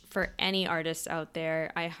 which for any artists out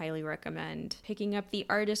there, I highly recommend picking up The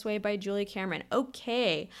Artist's Way by Julia Cameron.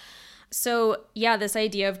 Okay. So yeah, this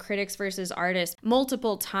idea of critics versus artists.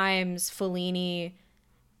 Multiple times Fellini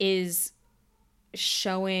is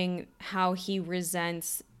showing how he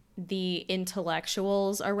resents the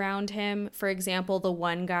intellectuals around him. For example, the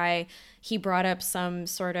one guy, he brought up some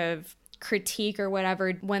sort of critique or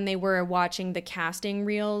whatever when they were watching the casting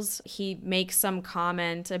reels. He makes some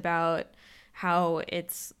comment about how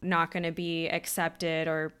it's not going to be accepted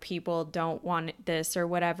or people don't want this or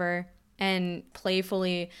whatever. And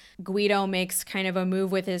playfully, Guido makes kind of a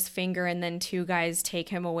move with his finger and then two guys take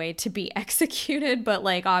him away to be executed. But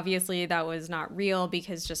like, obviously that was not real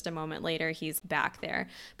because just a moment later he's back there.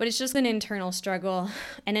 But it's just an internal struggle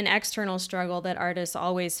and an external struggle that artists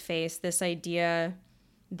always face. This idea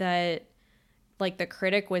that, like the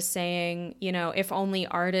critic was saying, you know, if only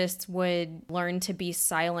artists would learn to be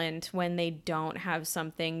silent when they don't have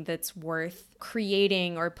something that's worth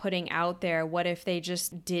creating or putting out there. What if they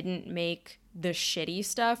just didn't make the shitty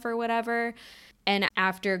stuff or whatever? And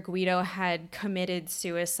after Guido had committed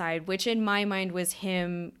suicide, which in my mind was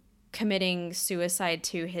him committing suicide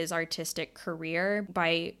to his artistic career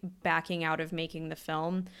by backing out of making the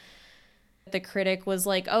film, the critic was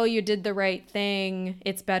like, oh, you did the right thing.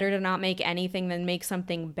 It's better to not make anything than make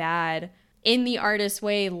something bad. In the artist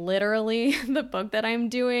way, literally, the book that I'm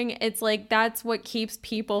doing, it's like that's what keeps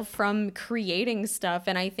people from creating stuff.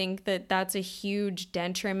 And I think that that's a huge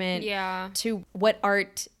detriment to what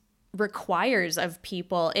art requires of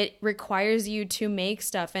people. It requires you to make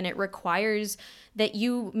stuff, and it requires that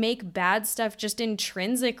you make bad stuff just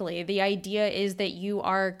intrinsically. The idea is that you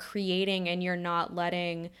are creating and you're not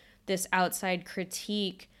letting this outside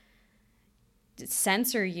critique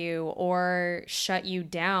censor you or shut you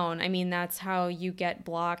down. I mean, that's how you get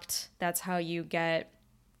blocked. That's how you get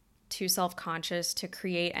too self-conscious to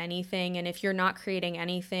create anything. And if you're not creating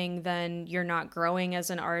anything, then you're not growing as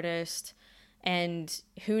an artist. And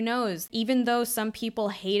who knows, even though some people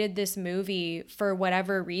hated this movie for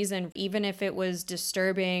whatever reason, even if it was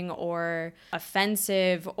disturbing or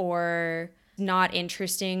offensive or not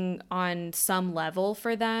interesting on some level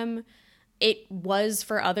for them, it was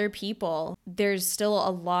for other people. There's still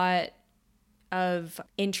a lot of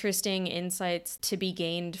interesting insights to be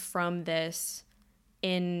gained from this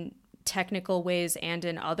in technical ways and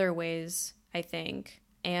in other ways, I think.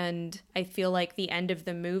 And I feel like the end of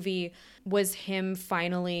the movie was him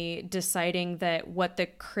finally deciding that what the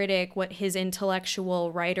critic, what his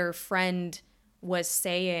intellectual writer friend was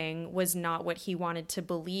saying was not what he wanted to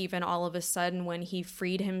believe. And all of a sudden, when he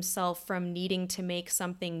freed himself from needing to make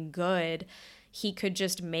something good, he could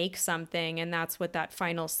just make something. And that's what that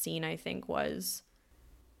final scene, I think, was.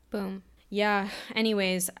 Boom. Yeah.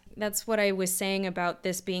 Anyways, that's what I was saying about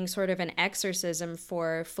this being sort of an exorcism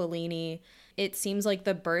for Fellini. It seems like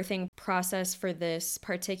the birthing process for this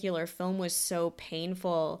particular film was so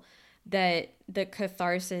painful that the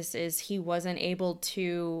catharsis is he wasn't able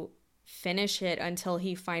to finish it until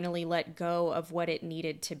he finally let go of what it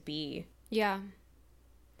needed to be. Yeah.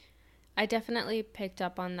 I definitely picked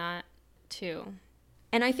up on that too.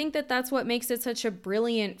 And I think that that's what makes it such a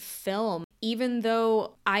brilliant film. Even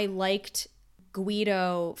though I liked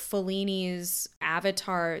Guido Fellini's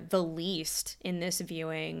Avatar the least in this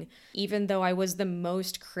viewing, even though I was the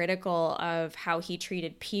most critical of how he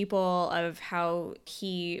treated people, of how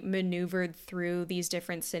he maneuvered through these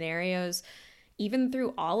different scenarios, even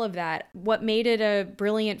through all of that, what made it a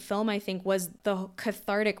brilliant film, I think, was the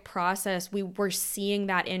cathartic process. We were seeing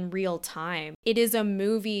that in real time. It is a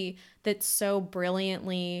movie that so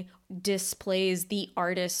brilliantly displays the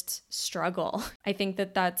artist's struggle. I think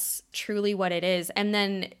that that's truly what it is. And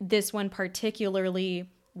then this one particularly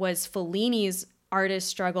was Fellini's artist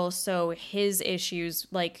struggle. So his issues,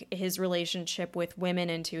 like his relationship with women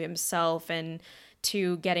and to himself and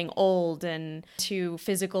to getting old and to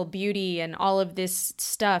physical beauty and all of this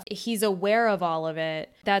stuff. He's aware of all of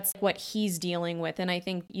it. That's what he's dealing with. And I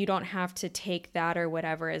think you don't have to take that or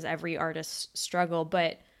whatever as every artist's struggle,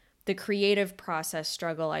 but the creative process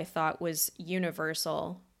struggle, I thought, was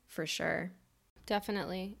universal for sure.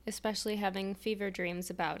 Definitely, especially having fever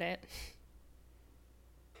dreams about it.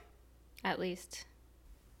 At least.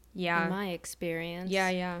 Yeah. In my experience.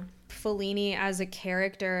 Yeah. Fellini as a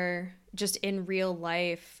character, just in real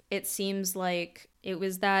life, it seems like it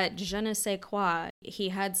was that je ne sais quoi. He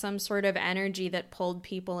had some sort of energy that pulled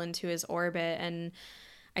people into his orbit, and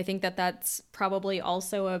I think that that's probably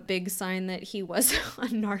also a big sign that he was a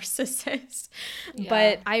narcissist. Yeah.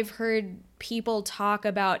 But I've heard people talk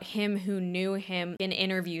about him who knew him in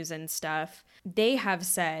interviews and stuff. They have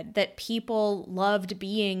said that people loved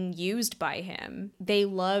being used by him. They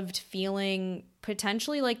loved feeling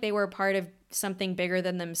potentially like they were part of something bigger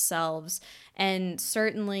than themselves. And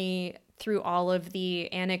certainly through all of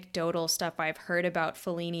the anecdotal stuff I've heard about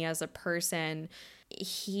Fellini as a person,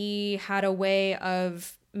 he had a way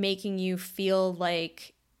of making you feel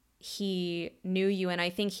like he knew you. And I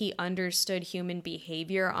think he understood human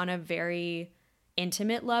behavior on a very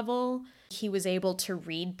intimate level. He was able to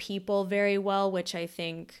read people very well, which I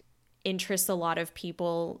think interests a lot of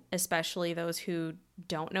people, especially those who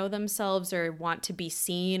don't know themselves or want to be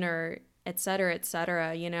seen, or et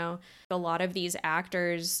cetera, you know. A lot of these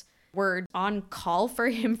actors were on call for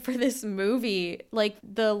him for this movie. Like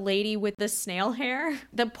the lady with the snail hair,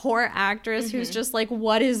 the poor actress who's just like,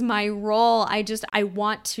 what is my role? I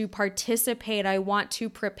want to participate. I want to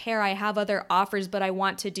prepare. I have other offers, but I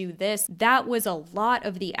want to do this. That was a lot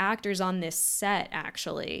of the actors on this set,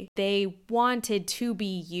 actually. They wanted to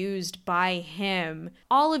be used by him.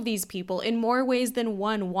 All of these people, in more ways than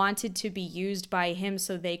one, wanted to be used by him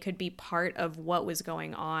so they could be part of what was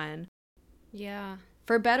going on. Yeah.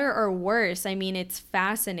 For better or worse, I mean, it's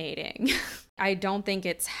fascinating. I don't think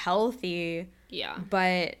it's healthy. Yeah.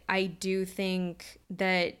 But I do think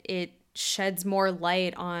that it sheds more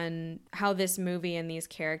light on how this movie and these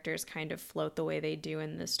characters kind of float the way they do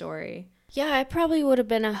in the story. Yeah, I probably would have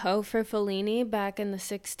been a hoe for Fellini back in the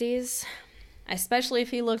 60s. Especially if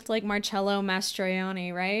he looked like Marcello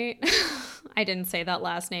Mastroianni, right? I didn't say that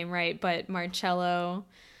last name right, but Marcello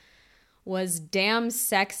was damn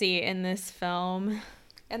sexy in this film.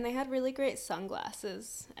 And they had really great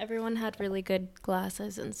sunglasses. Everyone had really good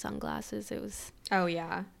glasses and sunglasses. It was... Oh,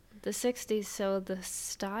 yeah. The 60s, so the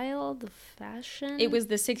style, the fashion... It was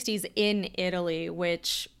the 60s in Italy,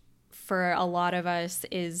 which for a lot of us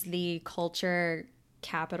is the culture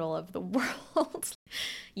capital of the world.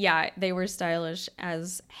 Yeah, they were stylish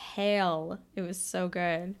as hell. It was so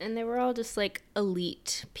good. And they were all just like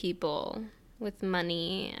elite people with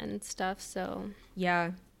money and stuff, so...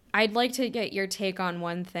 Yeah. I'd like to get your take on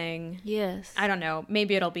one thing. Yes. I don't know.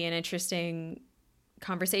 Maybe it'll be an interesting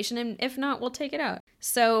conversation, and if not, we'll take it out.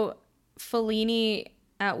 So Fellini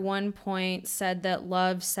at one point said that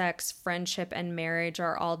love, sex, friendship, and marriage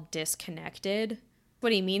are all disconnected.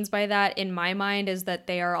 What he means by that, in my mind, is that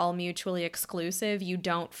they are all mutually exclusive. You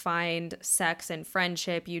don't find sex in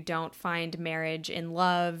friendship. You don't find marriage in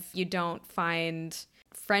love. You don't find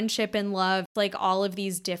friendship and love, like all of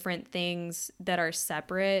these different things that are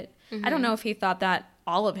separate. I don't know if he thought that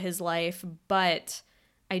all of his life, but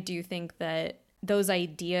I do think that those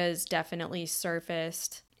ideas definitely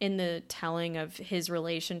surfaced in the telling of his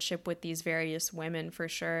relationship with these various women, for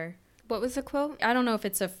sure. What was the quote? I don't know if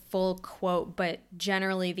it's a full quote, but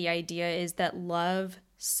generally the idea is that love,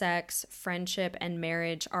 sex, friendship, and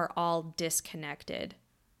marriage are all disconnected.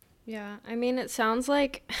 Yeah, I mean, it sounds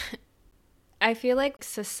like... I feel like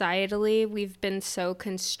societally we've been so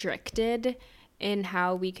constricted in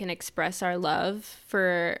how we can express our love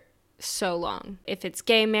for so long. If it's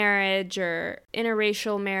gay marriage or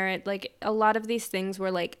interracial marriage, like a lot of these things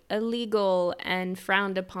were like illegal and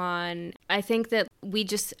frowned upon. I think that we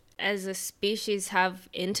just as a species have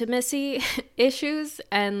intimacy issues,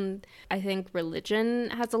 and I think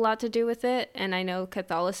religion has a lot to do with it. And I know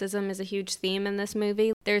Catholicism is a huge theme in this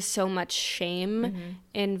movie. There's so much shame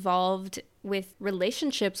involved with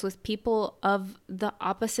relationships with people of the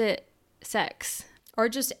opposite sex. Or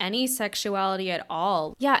just any sexuality at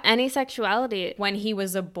all. Yeah, any sexuality. When he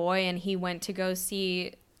was a boy and he went to go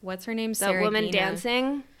see, what's her name? Sarah That woman Gina.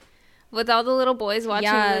 dancing with all the little boys watching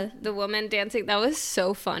Yeah. the woman dancing. That was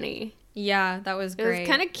so funny. Yeah, that was great. It was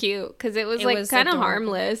kind of cute because it was It like was kind of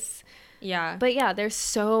adorable. harmless. Yeah. But yeah, there's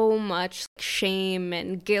so much shame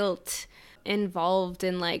and guilt involved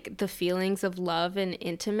in like the feelings of love and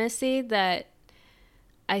intimacy that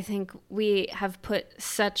I think we have put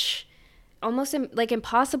such almost like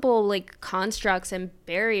impossible like constructs and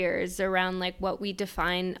barriers around like what we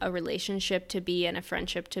define a relationship to be and a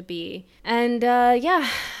friendship to be. And yeah,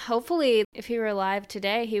 hopefully if he were alive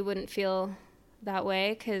today, he wouldn't feel that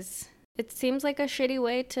way, because it seems like a shitty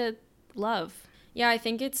way to love. Yeah, I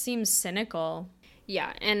think it seems cynical.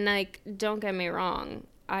 Yeah, and like, don't get me wrong,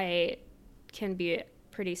 I can be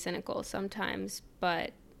pretty cynical sometimes,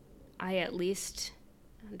 but I at least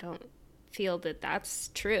don't feel that that's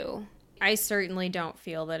true. I certainly don't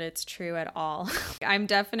feel that it's true at all. I'm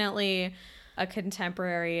definitely a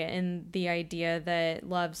contemporary in the idea that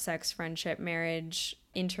love, sex, friendship, marriage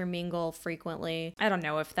intermingle frequently. I don't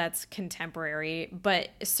know if that's contemporary, but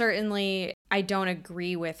certainly I don't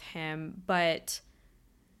agree with him. But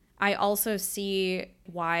I also see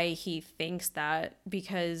why he thinks that,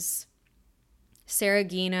 because Sarah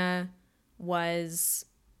Gina was,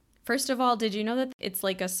 first of all, did you know that it's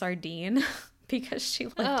like a sardine? Because she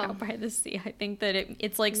lived out by the sea. I think that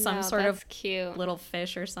it's like some sort of cute little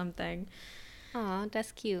fish or something. Aw,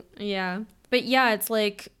 that's cute. Yeah. But yeah, it's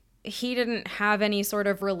like he didn't have any sort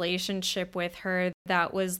of relationship with her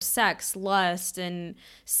that was sex, lust, and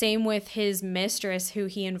same with his mistress who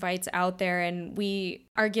he invites out there. And we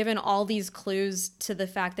are given all these clues to the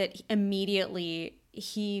fact that immediately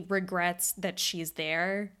he regrets that she's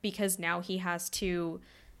there because now he has to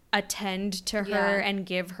attend to her and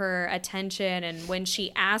give her attention. And when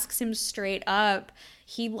she asks him straight up,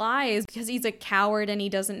 he lies because he's a coward and he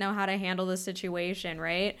doesn't know how to handle the situation,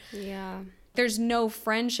 right? Yeah. There's no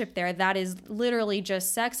friendship there. That is literally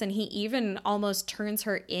just sex. And he even almost turns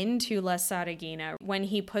her into La Saragina when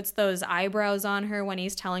he puts those eyebrows on her, when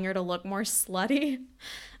he's telling her to look more slutty,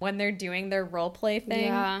 when they're doing their role play thing.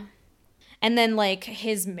 Yeah. And then, like,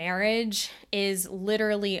 his marriage is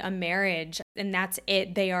literally a marriage, and that's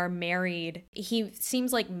it. They are married. He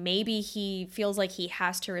seems like maybe he feels like he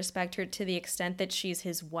has to respect her to the extent that she's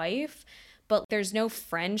his wife, but there's no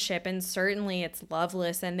friendship, and certainly it's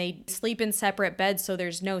loveless, and they sleep in separate beds, so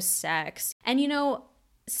there's no sex. And, you know,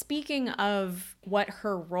 speaking of what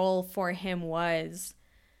her role for him was,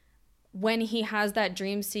 when he has that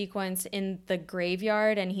dream sequence in the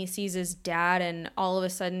graveyard and he sees his dad and all of a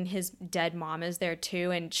sudden his dead mom is there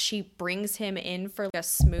too, and she brings him in for a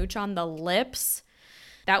smooch on the lips.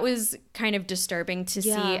 That was kind of disturbing to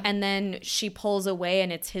see. And then she pulls away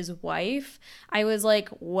and it's his wife. I was like,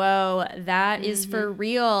 whoa, that is for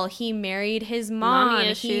real. He married his mom.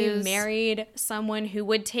 He married someone who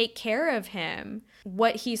would take care of him.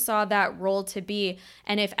 What he saw that role to be.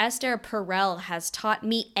 And if Esther Perel has taught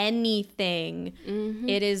me anything,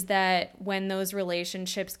 it is that when those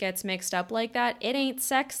relationships gets mixed up like that, it ain't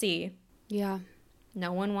sexy. Yeah.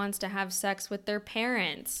 No one wants to have sex with their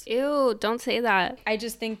parents. Ew, don't say that. I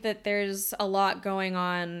just think that there's a lot going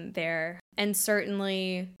on there. And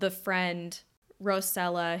certainly the friend,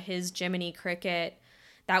 Rosella, his Jiminy Cricket,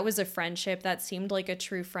 that was a friendship that seemed like a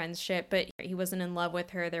true friendship, but he wasn't in love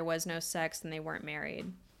with her. There was no sex and they weren't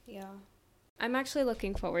married. Yeah. I'm actually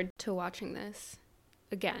looking forward to watching this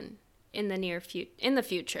again in the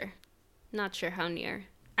future. Not sure how near.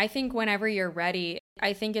 I think whenever you're ready,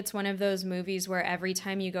 I think it's one of those movies where every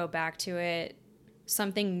time you go back to it,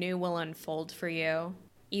 something new will unfold for you.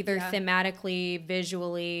 Either thematically,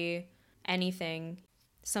 visually, anything.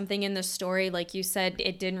 Something in the story, like you said,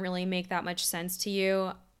 it didn't really make that much sense to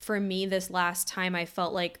you. For me, this last time, I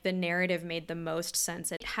felt like the narrative made the most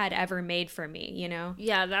sense it had ever made for me, you know?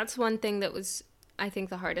 Yeah, that's one thing that was, I think,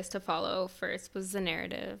 the hardest to follow first was the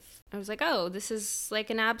narrative. I was like, oh, this is like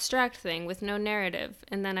an abstract thing with no narrative.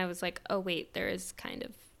 And then I was like, oh, wait, there is kind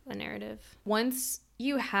of a narrative. Once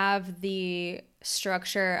you have the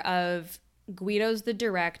structure of Guido's the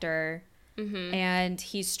director, and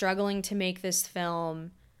he's struggling to make this film,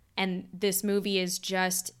 and this movie is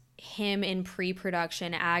just him in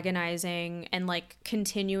pre-production agonizing and like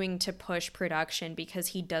continuing to push production because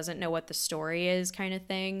he doesn't know what the story is kind of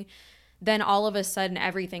thing, then all of a sudden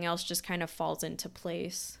everything else just kind of falls into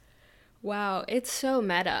place. Wow, it's so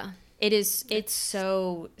meta. It's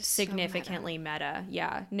so significantly meta.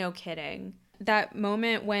 Yeah, no kidding. That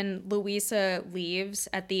moment when Luisa leaves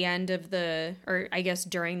at the end of or I guess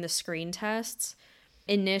during the screen tests,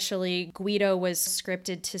 initially Guido was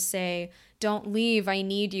scripted to say, "Don't leave, I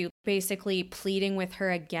need you," basically pleading with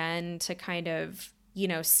her again to kind of, you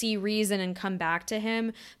know, see reason and come back to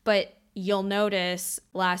him. But you'll notice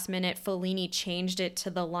last minute Fellini changed it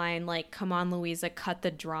to the line like, "Come on, Luisa, cut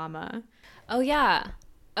the drama." Oh, yeah.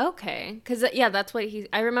 Okay. Because, yeah, that's what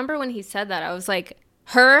I remember when he said that, I was like,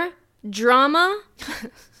 her? Drama?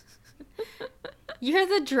 You're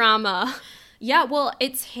the drama. Yeah, well,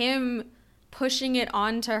 it's him pushing it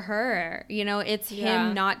onto her. You know, it's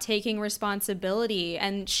him not taking responsibility.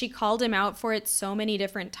 And she called him out for it so many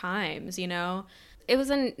different times, you know? It was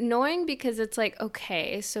annoying because it's like,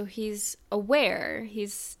 okay, so he's aware,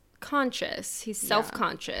 he's conscious, he's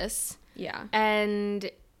self-conscious. Yeah. And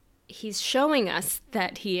he's showing us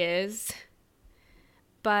that he is,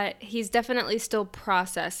 but he's definitely still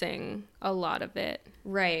processing a lot of it.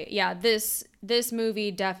 Right. Yeah, this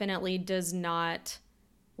movie definitely does not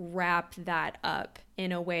wrap that up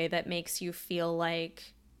in a way that makes you feel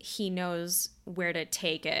like he knows where to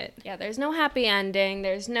take it. Yeah, there's no happy ending.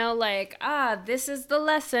 There's no like, this is the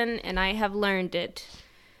lesson and I have learned it.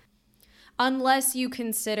 Unless you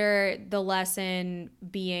consider the lesson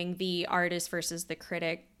being the artist versus the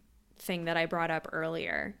critic thing that I brought up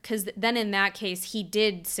earlier. Because then in that case, he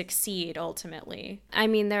did succeed ultimately. I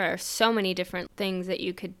mean, there are so many different things that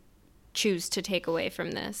you could choose to take away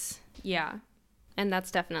from this. Yeah. And that's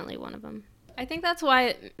definitely one of them. I think that's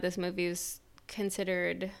why this movie is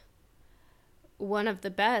considered one of the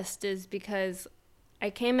best, is because I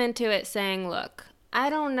came into it saying, look, I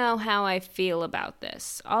don't know how I feel about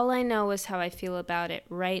this. All I know is how I feel about it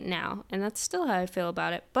right now. And that's still how I feel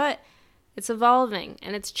about it. But it's evolving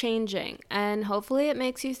and it's changing. And hopefully it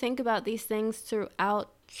makes you think about these things throughout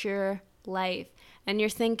your life. And you're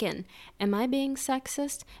thinking, am I being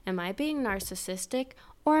sexist? Am I being narcissistic?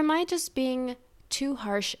 Or am I just being too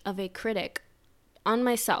harsh of a critic on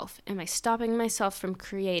myself? Am I stopping myself from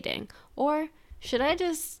creating? Or should I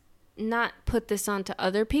just not put this onto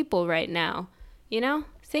other people right now? You know,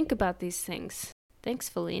 think about these things. Thanks,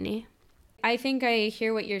 Fellini. I think I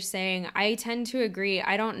hear what you're saying. I tend to agree.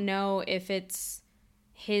 I don't know if it's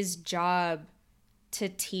his job to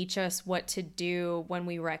teach us what to do when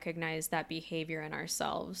we recognize that behavior in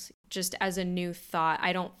ourselves. Just as a new thought,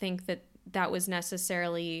 I don't think that that was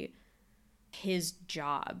necessarily his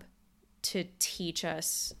job to teach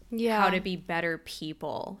us how to be better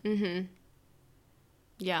people. Mm-hmm.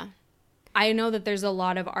 Yeah. I know that there's a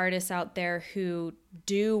lot of artists out there who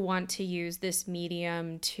do want to use this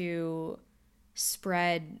medium to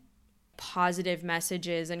spread positive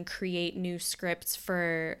messages and create new scripts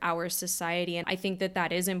for our society. And I think that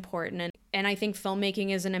that is important. And I think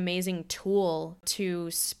filmmaking is an amazing tool to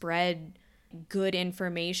spread good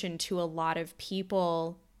information to a lot of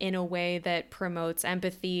people in a way that promotes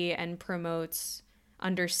empathy and promotes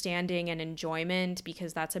understanding and enjoyment,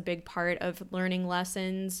 because that's a big part of learning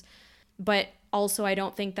lessons. But also, I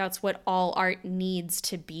don't think that's what all art needs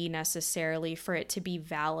to be necessarily for it to be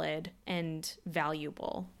valid and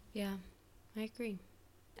valuable. Yeah, I agree.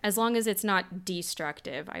 As long as it's not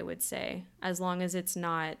destructive, I would say. As long as it's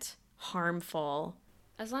not harmful.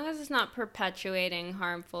 As long as it's not perpetuating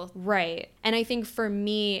harmful. Right. And I think for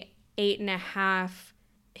me, 8.5,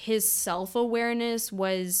 his self-awareness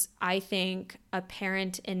was, I think,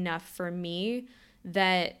 apparent enough for me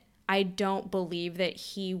that I don't believe that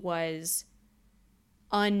he was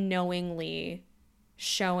unknowingly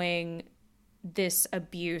showing this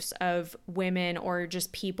abuse of women or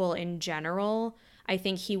just people in general. I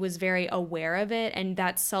think he was very aware of it, and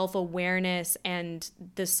that self-awareness and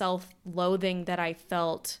the self-loathing that I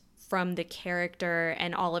felt from the character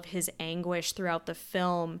and all of his anguish throughout the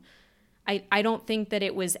film, I don't think that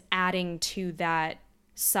it was adding to that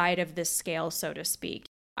side of the scale, so to speak.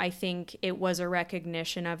 I think it was a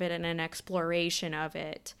recognition of it and an exploration of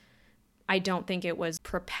it. I don't think it was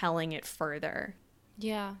propelling it further.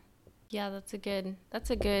 Yeah. Yeah, that's a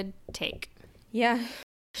good take. Yeah.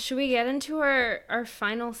 Should we get into our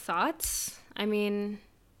final thoughts? I mean,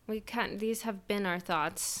 these have been our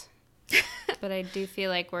thoughts. But I do feel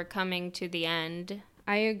like we're coming to the end.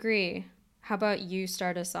 I agree. How about you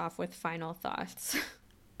start us off with final thoughts?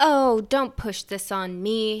 Oh, don't push this on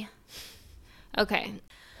me. Okay.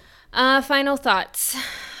 Final thoughts.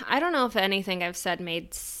 I don't know if anything I've said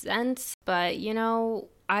made sense, but, you know,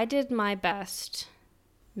 I did my best.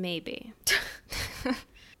 Maybe.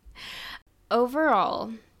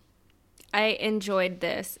 Overall, I enjoyed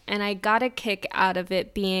this, and I got a kick out of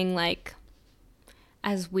it being, like,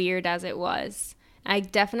 as weird as it was. I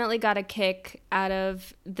definitely got a kick out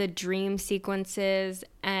of the dream sequences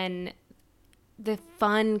and the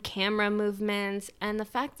fun camera movements and the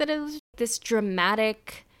fact that it was this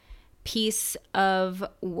dramatic piece of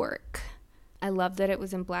work. I love that it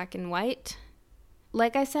was in black and white.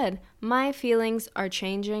 Like I said, my feelings are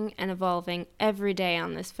changing and evolving every day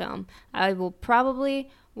on this film. I will probably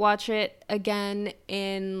watch it again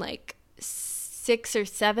in like 6 or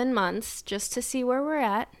 7 months just to see where we're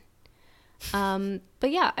at.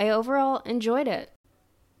 But yeah, I overall enjoyed it.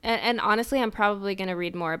 And honestly, I'm probably going to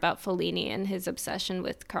read more about Fellini and his obsession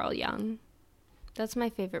with Carl Jung. That's my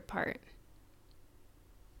favorite part.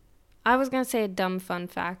 I was going to say a dumb fun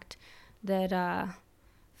fact that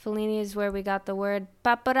Fellini is where we got the word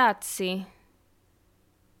paparazzi.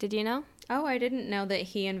 Did you know? Oh, I didn't know that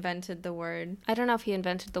he invented the word. I don't know if he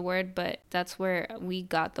invented the word, but that's where we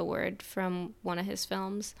got the word from one of his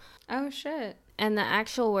films. Oh, shit. And the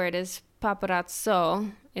actual word is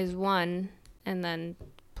paparazzo, is one, and then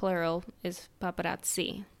plural is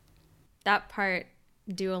paparazzi. That part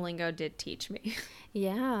Duolingo did teach me.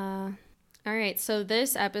 Yeah. All right, so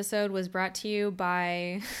this episode was brought to you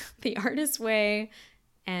by The Artist's Way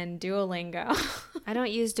and Duolingo. I don't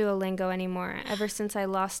use Duolingo anymore ever since I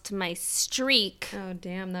lost my streak. Oh,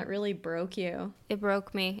 damn, that really broke you. It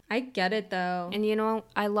broke me. I get it, though. And you know,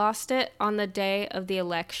 I lost it on the day of the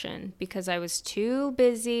election because I was too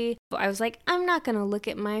busy. I was like, I'm not going to look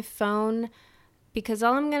at my phone because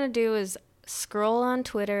all I'm going to do is scroll on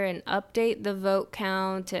Twitter and update the vote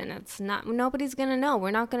count, and nobody's going to know.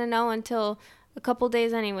 We're not going to know until a couple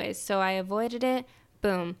days anyways. So I avoided it.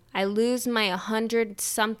 Boom. I lose my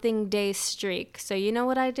 100-something day streak. So you know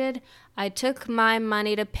what I did? I took my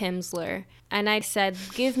money to Pimsleur and I said,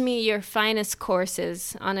 give me your finest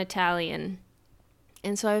courses on Italian.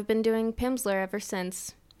 And so I've been doing Pimsleur ever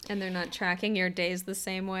since. And they're not tracking your days the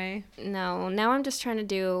same way? No, now I'm just trying to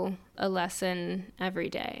do a lesson every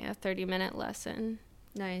day, a 30-minute lesson.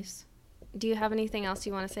 Nice. Do you have anything else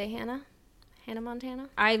you want to say, Hannah? Hannah Montana?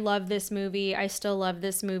 I love this movie. I still love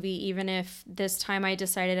this movie, even if this time I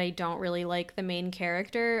decided I don't really like the main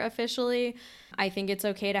character officially. I think it's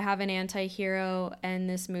okay to have an anti-hero, and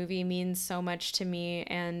this movie means so much to me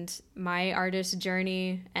and my artist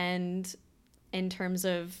journey, and in terms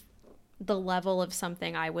of the level of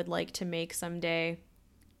something I would like to make someday.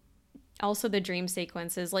 Also, the dream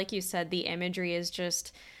sequences, like you said, the imagery is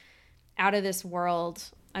just out of this world.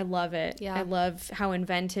 I love it. Yeah. I love how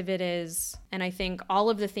inventive it is. And I think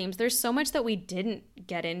all of the themes, there's so much that we didn't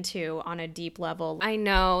get into on a deep level. I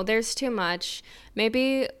know, there's too much.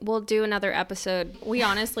 Maybe we'll do another episode. We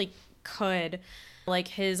honestly could. Like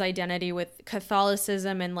his identity with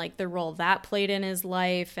Catholicism and like the role that played in his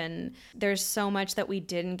life. And there's so much that we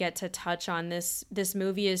didn't get to touch on. This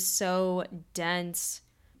movie is so dense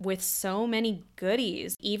with so many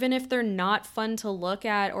goodies. Even if they're not fun to look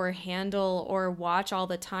at or handle or watch all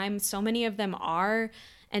the time, so many of them are.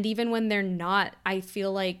 And even when they're not, I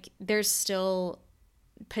feel like there's still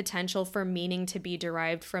potential for meaning to be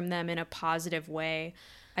derived from them in a positive way.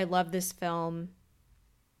 I love this film.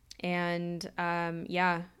 And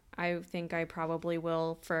yeah, I think I probably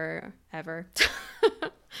will forever.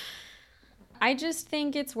 I just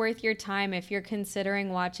think it's worth your time if you're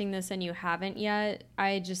considering watching this and you haven't yet.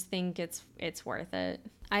 I just think it's worth it.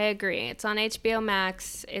 I agree. It's on HBO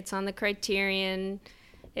Max. It's on the Criterion.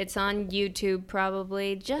 It's on YouTube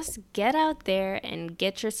probably. Just get out there and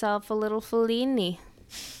get yourself a little Fellini.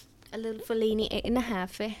 A little Fellini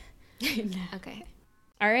 8.5. Okay.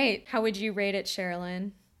 All right. How would you rate it,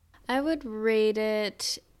 Sherilyn? I would rate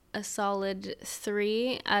it a solid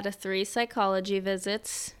 3 out of 3 psychology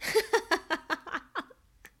visits.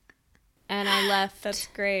 And I left... That's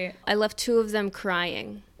great. I left 2 of them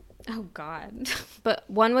crying. Oh, God. But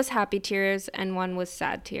one was happy tears and one was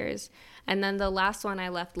sad tears. And then the last one I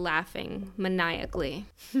left laughing maniacally.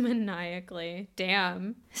 Maniacally.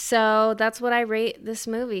 Damn. So that's what I rate this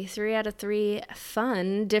movie. 3 out of 3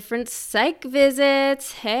 fun, different psych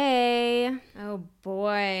visits. Hey. Oh,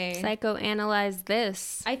 boy. Psychoanalyze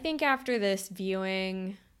this. I think after this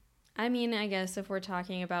viewing, I mean, I guess if we're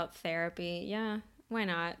talking about therapy, yeah, why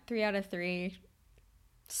not? 3 out of 3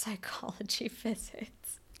 psychology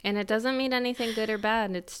visits. And it doesn't mean anything good or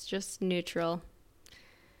bad. It's just neutral.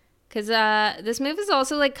 Because this movie is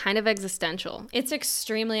also, like, kind of existential. It's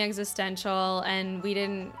extremely existential, and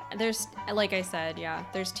there's, like I said, yeah,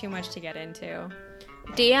 there's too much to get into.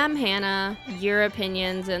 DM Hannah your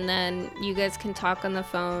opinions, and then you guys can talk on the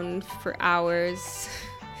phone for hours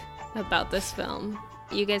about this film.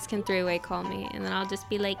 You guys can 3-way call me, and then I'll just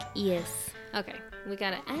be like, yes. Okay, we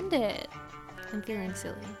gotta end it. I'm feeling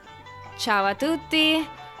silly. Ciao a tutti.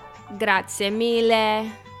 Grazie mille.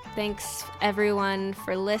 Thanks, everyone,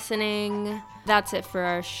 for listening. That's it for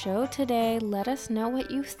our show today. Let us know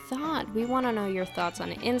what you thought. We want to know your thoughts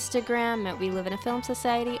on Instagram at We Live in a Film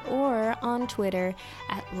Society or on Twitter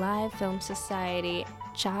at Live Film Society.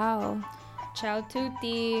 Ciao. Ciao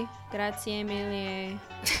tutti. Grazie mille.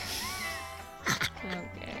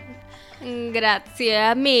 Okay.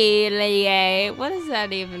 Grazie mille. What does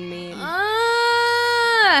that even mean?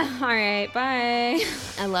 All right, bye.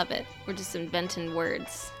 I love it. We're just inventing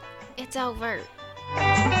words. It's over.